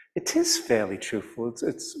 It is fairly truthful.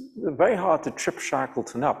 It's very hard to trip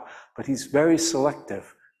Shackleton up, but he's very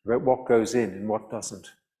selective about what goes in and what doesn't.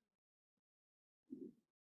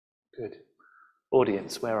 Good.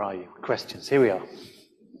 Audience, where are you? Questions? Here we are.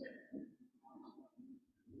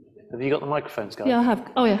 Have you got the microphones, guys? Yeah, I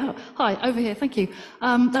have. Oh, yeah. Hi, over here. Thank you.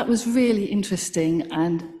 That was really interesting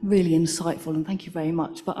and really insightful, and thank you very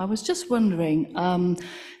much. But I was just wondering,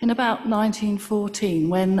 in about 1914,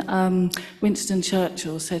 when Winston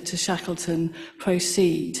Churchill said to Shackleton,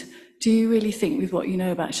 proceed, do you really think, with what you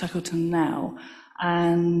know about Shackleton now,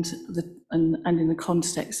 and in the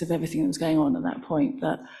context of everything that was going on at that point,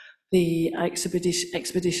 that the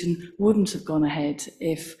expedition wouldn't have gone ahead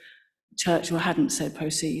if Churchill hadn't said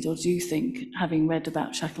proceed? Or do you think, having read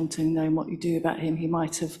about Shackleton, knowing what you do about him, he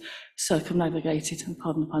might have circumnavigated, and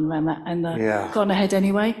pardon the pun around that, and gone ahead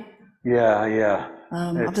anyway? Yeah.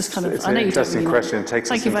 I'm just kind of. It's I know an you don't interesting really question. It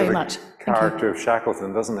takes us into the character of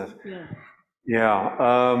Shackleton, doesn't it?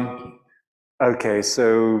 Yeah. Okay,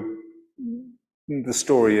 so the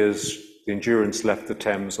story is the Endurance left the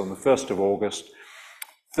Thames on the 1st of August.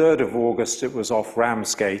 3rd of August, it was off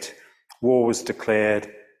Ramsgate. War was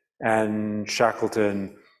declared, and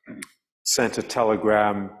Shackleton sent a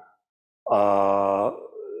telegram to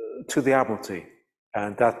the Admiralty.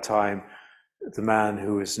 And at that time, the man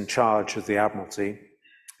who was in charge of the Admiralty,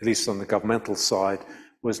 at least on the governmental side,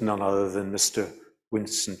 was none other than Mr.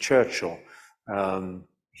 Winston Churchill.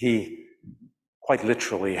 He quite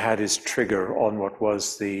literally had his trigger on what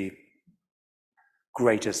was the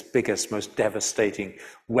greatest, biggest, most devastating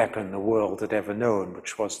weapon the world had ever known,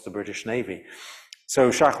 which was the British Navy. So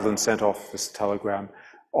Shackleton sent off this telegram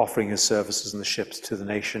offering his services in the ships to the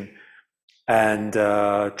nation, and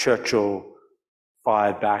Churchill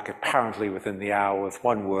fired back apparently within the hour with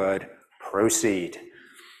one word: proceed.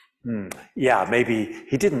 Yeah, maybe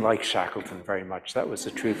he didn't like Shackleton very much. That was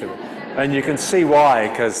the truth of it. And you can see why,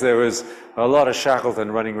 because there was a lot of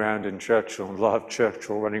Shackleton running around in Churchill, and a lot of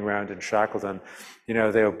Churchill running around in Shackleton. You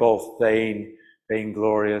know, they were both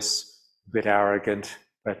vainglorious, a bit arrogant,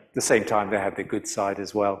 but at the same time, they had the good side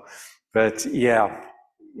as well. But yeah,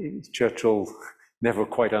 Churchill never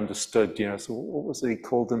quite understood, you know, so what was it he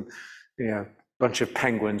called them? You know, bunch of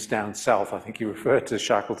penguins down south, I think he referred to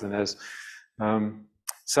Shackleton as.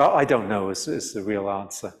 So I don't know is the real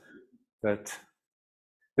answer. But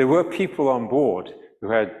there were people on board who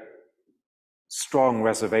had strong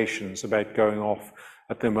reservations about going off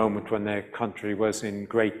at the moment when their country was in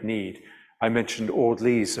great need. I mentioned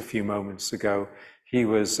Audley's a few moments ago. He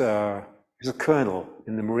was a colonel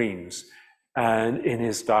in the Marines, and in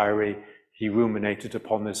his diary, he ruminated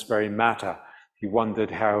upon this very matter. He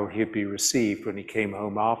wondered how he'd be received when he came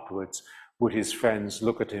home afterwards. Would his friends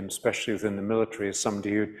look at him, especially within the military, as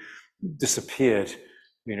somebody who disappeared,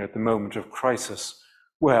 you know, at the moment of crisis?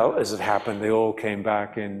 Well, as it happened, they all came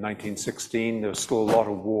back in 1916. There was still a lot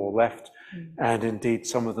of war left, and indeed,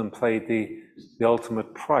 some of them paid the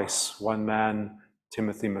ultimate price. One man,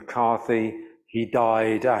 Timothy McCarthy, he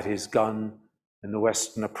died at his gun in the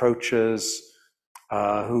Western approaches.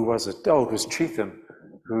 Who was it? Oh, it was Cheetham,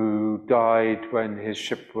 who died when his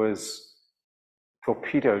ship was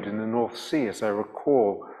torpedoed in the North Sea, as I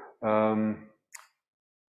recall. There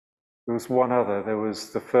was one other. There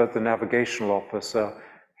was the navigational officer.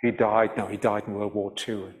 He died in World War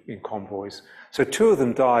II in convoys. So 2 of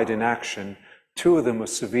them died in action. 2 of them were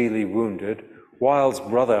severely wounded. Wilde's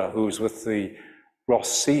brother, who was with the Ross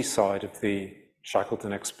Sea side of the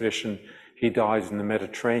Shackleton expedition, he died in the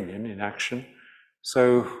Mediterranean in action.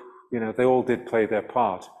 So, you know, they all did play their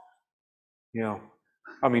part. You know,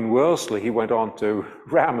 I mean, Worsley, he went on to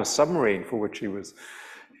ram a submarine, for which he was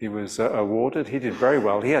awarded. He did very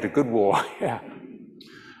well. He had a good war. Yeah.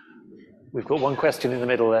 We've got one question in the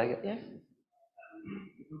middle there. Yeah.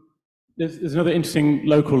 There's another interesting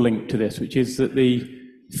local link to this, which is that the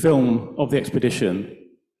film of the expedition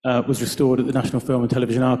was restored at the National Film and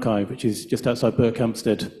Television Archive, which is just outside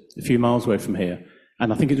Berkhamsted, a few miles away from here.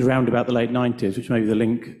 And I think it was around about the late 90s, which may be the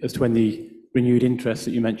link as to when the renewed interest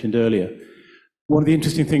that you mentioned earlier. One of the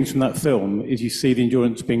interesting things from that film is you see the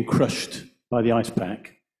Endurance being crushed by the ice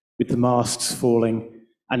pack, with the masts falling,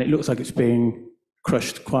 and it looks like it's being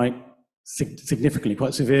crushed quite significantly,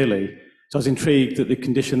 quite severely. So I was intrigued that the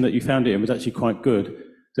condition that you found it in was actually quite good.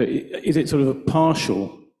 So is it sort of a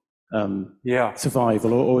partial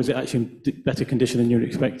survival, or is it actually in better condition than you were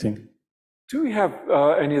expecting? Do we have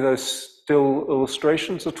any of those still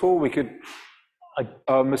illustrations at all? We could,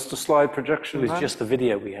 Mr. Slide projection. It was just the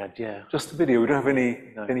video we had, yeah. Just the video. We don't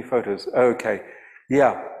have any photos. Okay,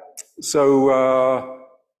 yeah. So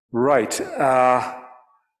right,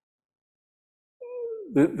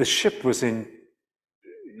 the ship was in.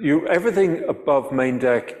 Everything above main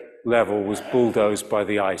deck level was bulldozed by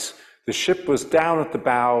the ice. The ship was down at the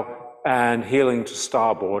bow and heeling to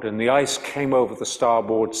starboard, and the ice came over the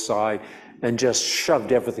starboard side and just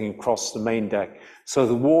shoved everything across the main deck. So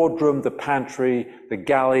the wardroom, the pantry, the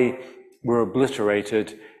galley were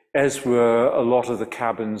obliterated, as were a lot of the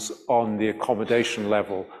cabins on the accommodation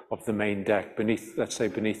level of the main deck, beneath, let's say,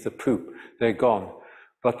 beneath the poop. They're gone.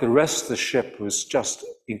 But the rest of the ship was just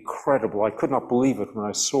incredible. I could not believe it when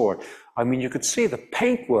I saw it. I mean, you could see the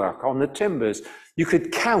paintwork on the timbers. You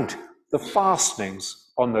could count the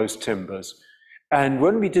fastenings on those timbers. And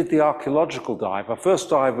when we did the archaeological dive, our first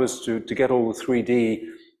dive was to get all the 3D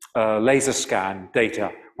laser scan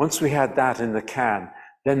data. Once we had that in the can,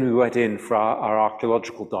 then we went in for our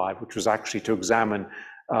archaeological dive, which was actually to examine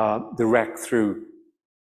the wreck through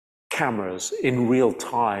cameras in real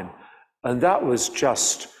time. And that was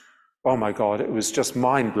just, oh my God, it was just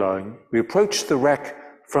mind-blowing. We approached the wreck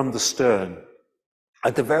from the stern.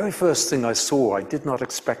 And the very first thing I saw, I did not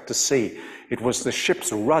expect to see, it was the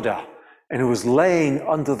ship's rudder, and it was laying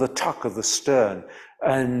under the tuck of the stern.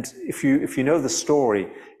 And if you know the story,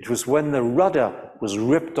 it was when the rudder was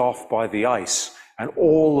ripped off by the ice and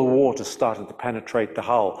all the water started to penetrate the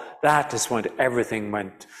hull, that is when everything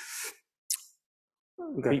went...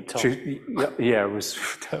 Yeah, it was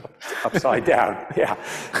upside down, yeah.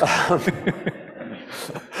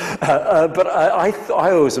 But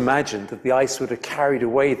I always imagined that the ice would have carried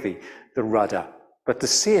away the rudder. But to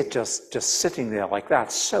see it just sitting there like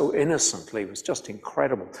that so innocently was just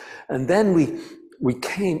incredible. And then we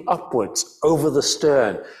came upwards over the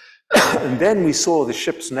stern, and then we saw the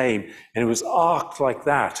ship's name, and it was arced like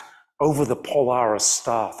that over the Polaris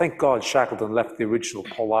star. Thank God Shackleton left the original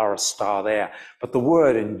Polaris star there. But the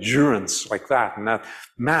word endurance like that, and that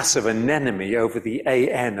massive anemone over the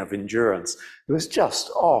AN of endurance, it was just,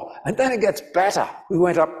 oh, and then it gets better. We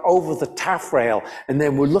went up over the taffrail, and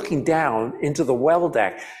then we're looking down into the well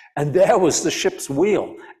deck, and there was the ship's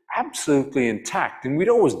wheel, absolutely intact. And we'd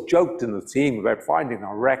always joked in the team about finding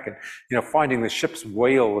a wreck and, you know, finding the ship's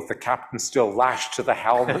wheel with the captain still lashed to the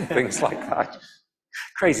helm and things like that.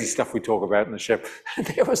 Crazy stuff we talk about in the ship. And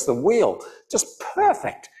there was the wheel, just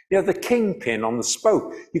perfect. You know, the kingpin on the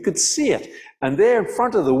spoke, you could see it. And there in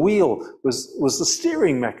front of the wheel was the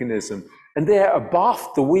steering mechanism. And there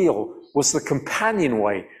abaft the wheel was the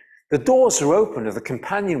companionway. The doors are open to the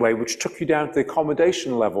companionway, which took you down to the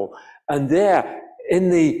accommodation level. And there in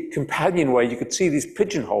the companionway, you could see these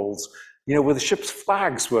pigeonholes, you know, where the ship's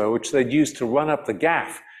flags were, which they'd used to run up the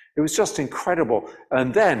gaff. It was just incredible.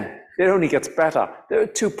 And then it only gets better. There are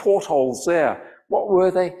 2 portholes there. What were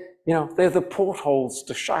they? You know, they're the portholes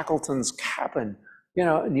to Shackleton's cabin. You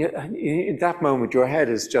know, and in that moment, your head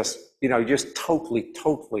is just, you know, just totally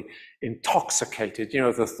intoxicated. You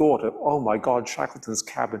know, the thought of, oh my God, Shackleton's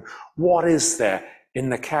cabin. What is there in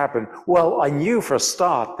the cabin? Well, I knew for a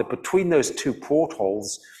start that between those 2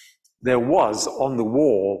 portholes, there was on the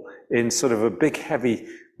wall in sort of a big, heavy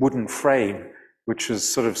wooden frame, which was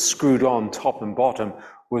sort of screwed on top and bottom,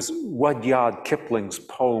 was Rudyard Kipling's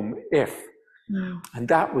poem, If. Mm. And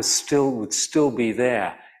that would still be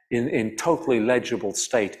there in totally legible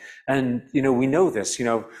state. And, you know, we know this, you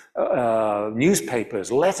know,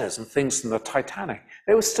 newspapers, letters and things from the Titanic,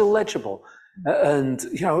 they were still legible. And,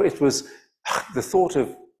 you know, it was the thought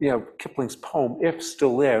of, you know, Kipling's poem, If,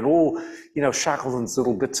 still there, and all, you know, Shackleton's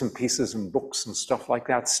little bits and pieces and books and stuff like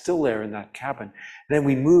that, still there in that cabin. And then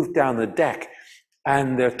we moved down the deck,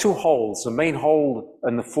 and there are 2 holes, the main hold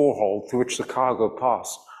and the forehole, through which the cargo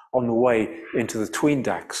passed on the way into the 'tween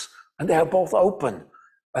decks. And they are both open.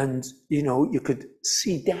 And, you know, you could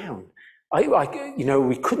see down. You know,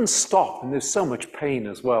 we couldn't stop, and there's so much pain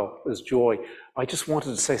as well as joy. I just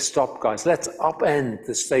wanted to say, stop, guys. Let's upend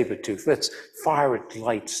the Sabertooth. Let's fire its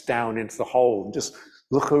lights down into the hole and just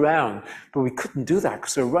look around. But we couldn't do that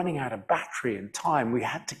because we were running out of battery and time. We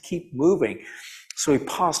had to keep moving. So we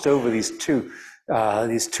passed over these two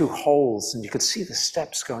holes, and you could see the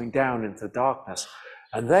steps going down into the darkness.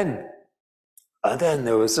 And then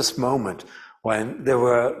there was this moment when there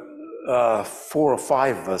were 4 or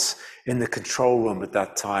 5 of us in the control room at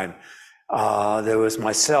that time. There was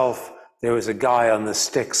myself, there was a guy on the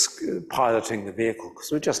sticks piloting the vehicle,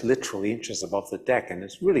 because we're just literally inches above the deck, and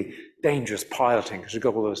it's really dangerous piloting because you've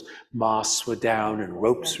got all those masts were down and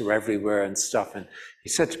ropes were everywhere and stuff. And he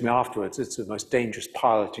said to me afterwards, it's the most dangerous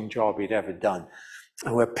piloting job he'd ever done.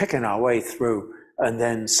 And we're picking our way through, and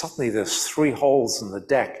then suddenly there's 3 holes in the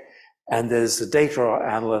deck, and there's a data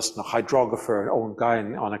analyst and a hydrographer and a guy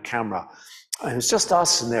on a camera. And it's just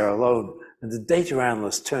us in there alone. And the data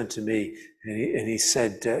analyst turned to me and he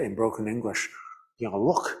said in broken English, you know,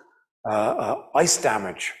 look, ice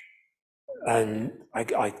damage. And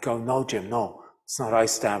I go, no, Jim, no. It's not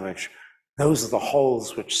ice damage. Those are the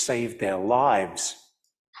holes which saved their lives.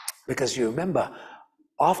 Because you remember,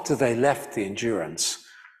 after they left the Endurance,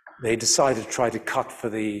 they decided to try to cut for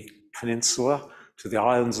the peninsula, to the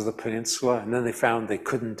islands of the peninsula, and then they found they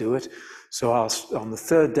couldn't do it. So on the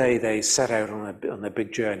third day, they set out on a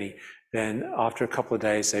big journey. Then after a couple of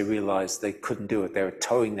days, they realized they couldn't do it. They were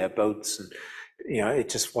towing their boats, and it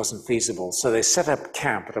just wasn't feasible. So they set up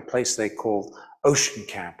camp at a place they called Ocean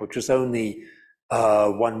Camp, which was only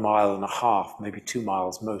 1.5 miles, maybe 2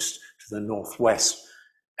 miles most, to the northwest.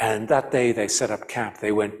 And that day they set up camp.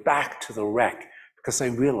 They went back to the wreck because they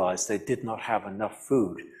realized they did not have enough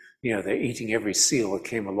food. They're eating every seal that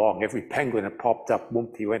came along, every penguin that popped up,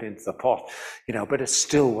 whoomp, he went into the pot, but it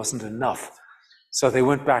still wasn't enough. So they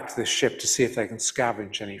went back to the ship to see if they can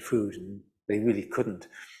scavenge any food, and they really couldn't.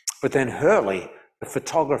 But then Hurley, the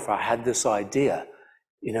photographer, had this idea.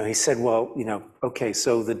 He said, well, okay,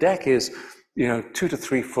 so the deck is, 2 to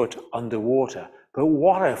 3 foot underwater, but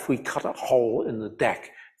what if we cut a hole in the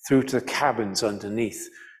deck through to the cabins underneath,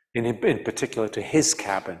 in particular to his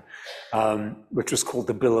cabin, which was called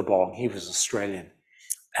the Billabong. He was Australian.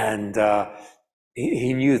 And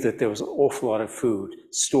he knew that there was an awful lot of food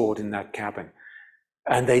stored in that cabin.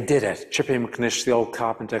 And they did it. Chippy McNish, the old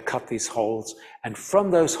carpenter, cut these holes. And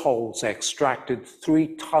from those holes, they extracted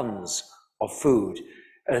 3 tons of food.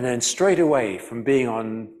 And then straight away, from being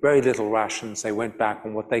on very little rations, they went back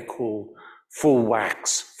on what they call full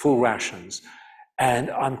rations.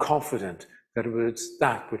 And I'm confident that it was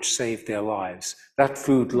that which saved their lives. That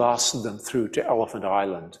food lasted them through to Elephant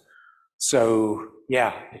Island. So,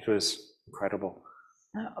 yeah, it was incredible.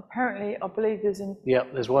 Apparently, I believe there's an... Yeah,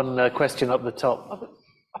 there's one question up the top.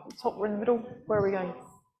 Up the top, we're in the middle. Where are we going?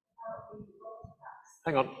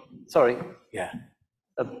 Hang on, sorry. Yeah.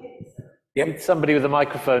 Somebody with a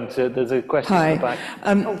microphone, there's a question Hi. in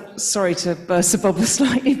the back. Sorry to burst the bubble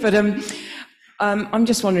slightly, but I'm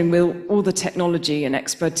just wondering, will all the technology and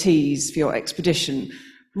expertise for your expedition,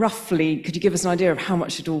 roughly, could you give us an idea of how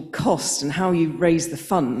much it all cost and how you raise the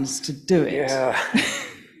funds to do it? Yeah.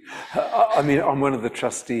 I'm one of the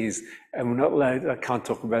trustees, and we're not allowed, I can't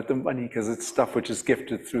talk about the money because it's stuff which is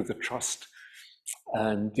gifted through the trust.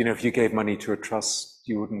 And, if you gave money to a trust,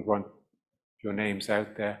 you wouldn't want your names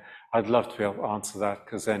out there. I'd love to be able to answer that,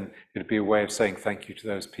 because then it'd be a way of saying thank you to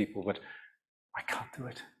those people, but I can't do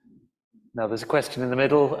it. Now, there's a question in the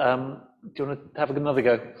middle. Do you want to have another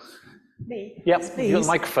go? Me? Yep, Yes, you've please. got the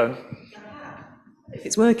microphone. If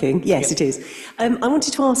it's working, yes, it is. I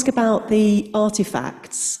wanted to ask about the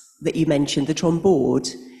artifacts that you mentioned, that are on board.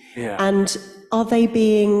 Yeah. And are they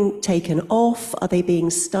being taken off? Are they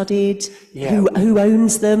being studied? Yeah. Who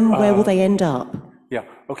owns them? Where will they end up? Yeah,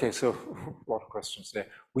 okay, so a lot of questions there.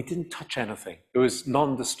 We didn't touch anything. It was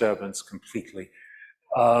non-disturbance completely.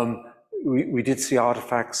 We did see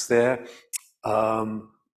artifacts there.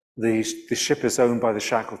 The ship is owned by the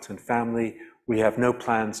Shackleton family. We have no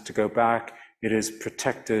plans to go back. It is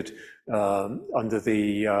protected under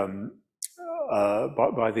the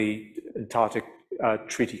by the Antarctic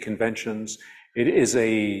Treaty Conventions. It is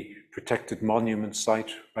a protected monument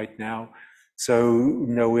site right now. So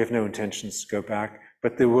no, we have no intentions to go back.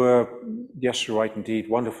 But there were, yes, you're right indeed,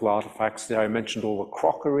 wonderful artifacts there. I mentioned all the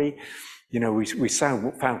crockery. We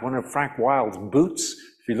found one of Frank Wilde's boots.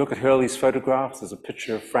 If you look at Hurley's photographs, there's a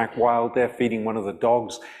picture of Frank Wilde there feeding one of the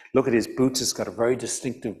dogs. Look at his boots, it's got a very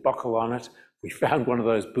distinctive buckle on it. We found one of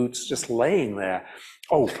those boots just laying there.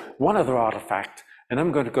 Oh, one other artifact, and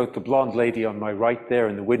I'm going to go to the blonde lady on my right there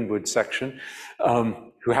in the Windward section,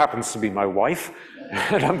 who happens to be my wife.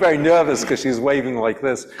 And I'm very nervous because she's waving like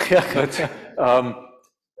this. But,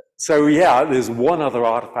 so yeah, there's one other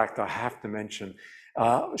artifact I have to mention.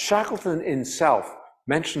 Shackleton himself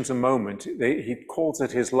mentions a moment, he calls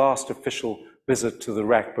it his last official visit to the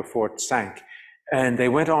wreck before it sank. And they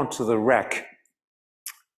went on to the wreck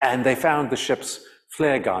and they found the ship's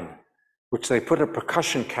flare gun, which they put a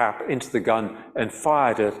percussion cap into the gun and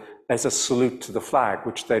fired it as a salute to the flag,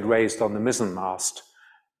 which they'd raised on the mizzenmast.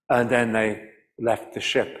 And then they left the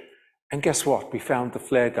ship. And guess what? We found the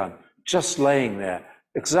flare gun just laying there,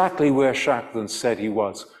 exactly where Shackleton said he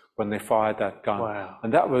was when they fired that gun. Wow.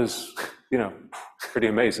 And that was, pretty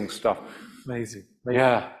amazing stuff. Amazing.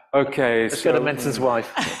 Yeah, okay. Let's go to Mensun's wife.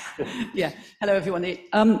 Yeah, hello everyone.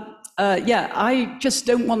 I just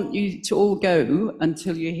don't want you to all go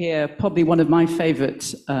until you hear probably one of my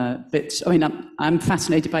favourite bits. I mean, I'm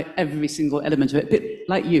fascinated by every single element of it. A bit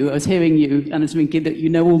like you, I was hearing you, and I was thinking that you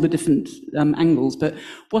know all the different angles. But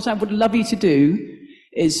what I would love you to do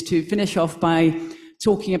is to finish off by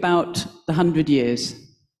talking about the 100 years.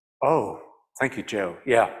 Oh, thank you, Joe.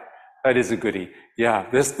 Yeah, that is a goodie. Yeah,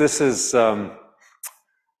 this is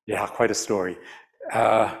Yeah, quite a story.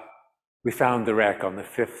 We found the wreck on the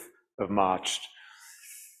 5th of March,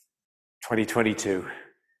 2022,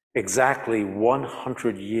 exactly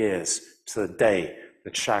 100 years to the day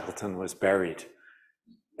that Shackleton was buried.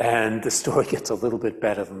 And the story gets a little bit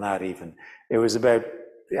better than that even. It was about,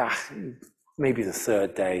 maybe the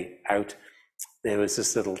 3rd day out. There was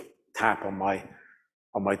this little tap on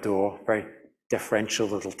my door, very deferential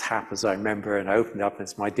little tap as I remember, and I opened up, and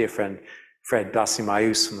it's my dear friend Fred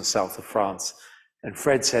Bassimaeus from the south of France. And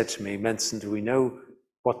Fred said to me, Mensun, do we know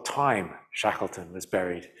what time Shackleton was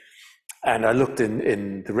buried? And I looked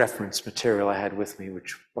in the reference material I had with me,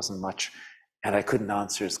 which wasn't much, and I couldn't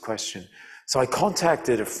answer his question. So I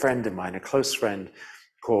contacted a friend of mine, a close friend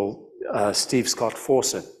called Steve Scott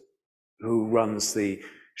Fawcett, who runs the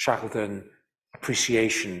Shackleton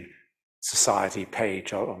Appreciation Society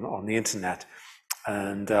page on the internet.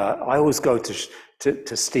 And I always go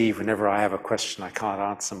to Steve whenever I have a question I can't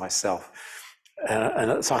answer myself.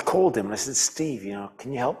 And so I called him and I said, Steve,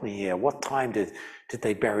 can you help me here? What time did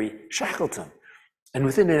they bury Shackleton? And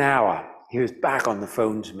within an hour, he was back on the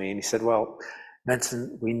phone to me and he said, well,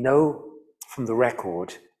 Mensun, we know from the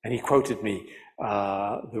record, and he quoted me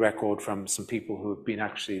the record from some people who had been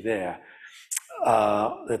actually there,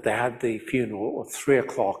 that they had the funeral at 3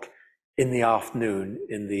 o'clock in the afternoon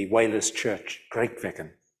in the Whalers Church,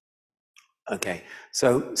 Greatviken. Okay,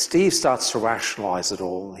 so Steve starts to rationalize it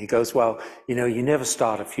all. He goes, well, you never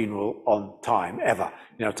start a funeral on time, ever.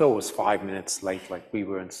 It's always 5 minutes late, like we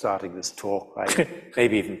were in starting this talk, right?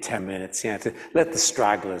 Maybe even 10 minutes, to let the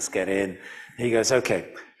stragglers get in. And he goes,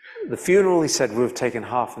 okay, the funeral, he said, would have taken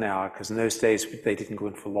half an hour, because in those days, they didn't go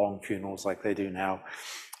in for long funerals like they do now.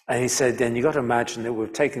 And he said, then you got to imagine that it would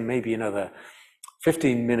have taken maybe another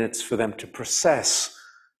 15 minutes for them to process,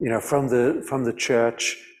 from the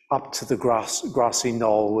church up to the grassy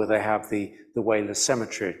knoll where they have the Whalers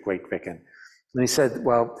Cemetery at Greatviken. And he said,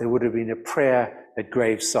 well, there would have been a prayer at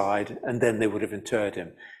graveside, and then they would have interred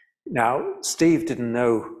him. Now, Steve didn't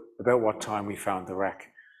know about what time we found the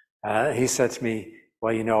wreck. He said to me,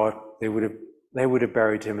 well, you know what, they would have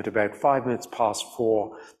buried him at about 5 minutes past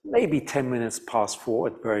 4, maybe 10 minutes past 4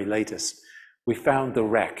 at the very latest. We found the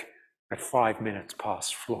wreck at 5 minutes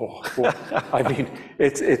past 4. I mean,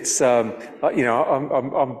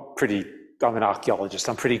 I'm an archaeologist.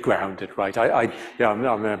 I'm pretty grounded, right? I'm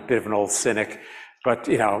a bit of an old cynic, but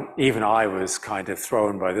even I was kind of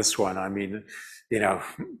thrown by this one. I mean,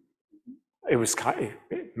 it was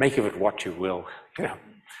make of it what you will,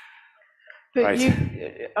 But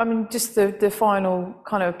right. Just the final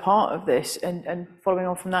kind of part of this, and following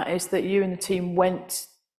on from that, is that you and the team went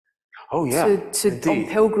on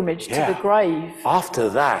pilgrimage to the grave. After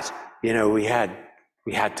that, we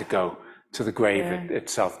had to go to the grave at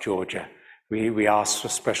South Georgia. We asked for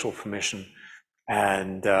special permission,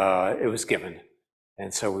 and it was given.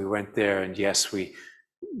 And so we went there, and yes, we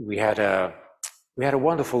had a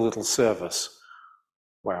wonderful little service.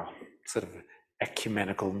 Well, sort of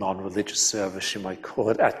ecumenical, non-religious service, you might call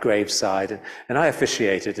it, at graveside, and I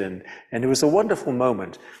officiated, and it was a wonderful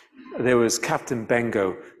moment. There was Captain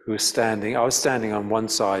Bengo who was standing. I was standing on one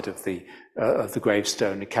side of the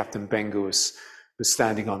gravestone, and Captain Bengo was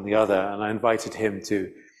standing on the other, and I invited him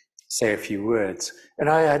to say a few words, and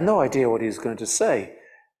I had no idea what he was going to say,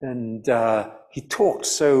 and he talked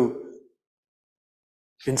so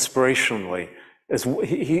inspirationally. As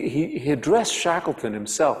he addressed Shackleton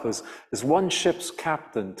himself as one ship's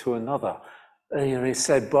captain to another. And, he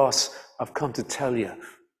said, boss, I've come to tell you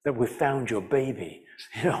that we found your baby.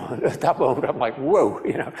 At that moment, I'm like, whoa,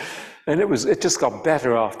 And it just got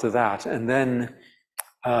better after that. And then,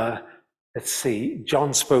 let's see,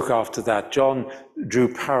 John spoke after that. John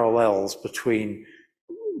drew parallels between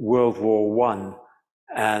World War I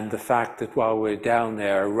and the fact that while we're down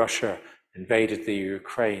there, Russia invaded the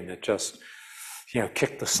Ukraine. That just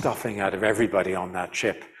kicked the stuffing out of everybody on that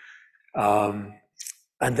ship. And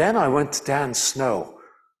then I went to Dan Snow,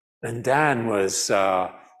 and Dan was,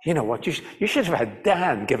 you should have had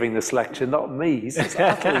Dan giving this lecture, not me. He's just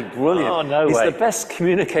utterly brilliant. Oh, no He's way. the best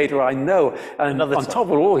communicator I know. And on top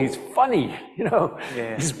of it all, he's funny,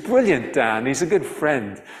 Yeah. He's brilliant, Dan. He's a good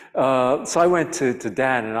friend. So I went to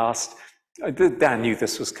Dan and asked, Dan knew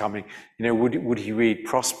this was coming, would he read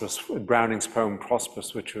Prosperous, Browning's poem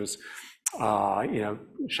Prosperous, which was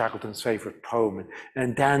Shackleton's favorite poem,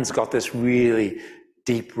 and Dan's got this really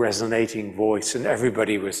deep resonating voice, and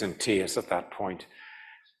everybody was in tears at that point.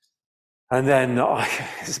 And then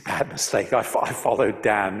it's a bad mistake. I followed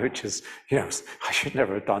Dan, which is, I should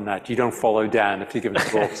never have done that. You don't follow Dan if you give him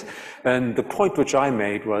talks. And the point which I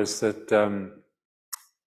made was that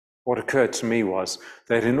what occurred to me was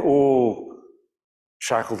that in all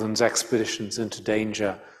Shackleton's expeditions into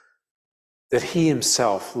danger that he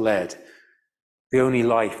himself led. The only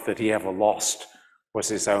life that he ever lost was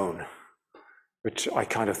his own, which I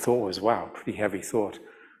kind of thought was, wow, pretty heavy thought.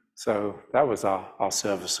 So that was our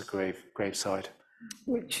service at graveside.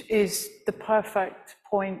 Which is the perfect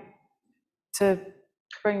point to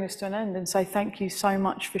bring this to an end and say thank you so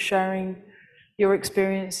much for sharing your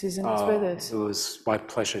experiences and this with us. It was my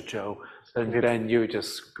pleasure, Joe. And Irene, you were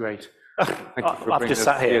just great. Thank you for I've bringing just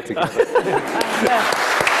us sat here together. Thank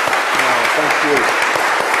you.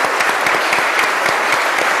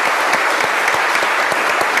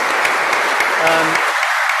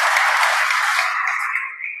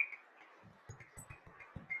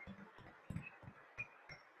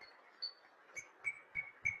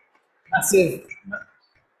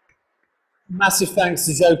 Massive thanks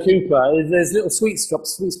to Joe Cooper. There's little sweet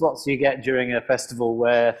spots you get during a festival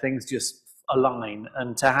where things just align,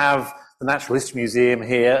 and to have the Natural History Museum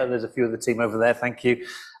here, there's a few of the team over there, thank you,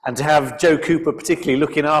 and to have Joe Cooper particularly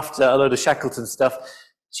looking after a load of Shackleton stuff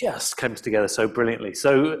just comes together so brilliantly.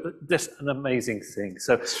 So just an amazing thing.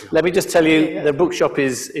 So let me just tell you, the bookshop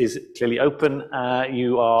is clearly open.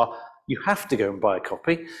 You have to go and buy a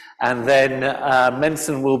copy, and then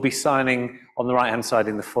Mensun will be signing on the right-hand side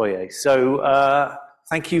in the foyer. So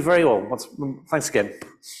thank you very well. Thanks again.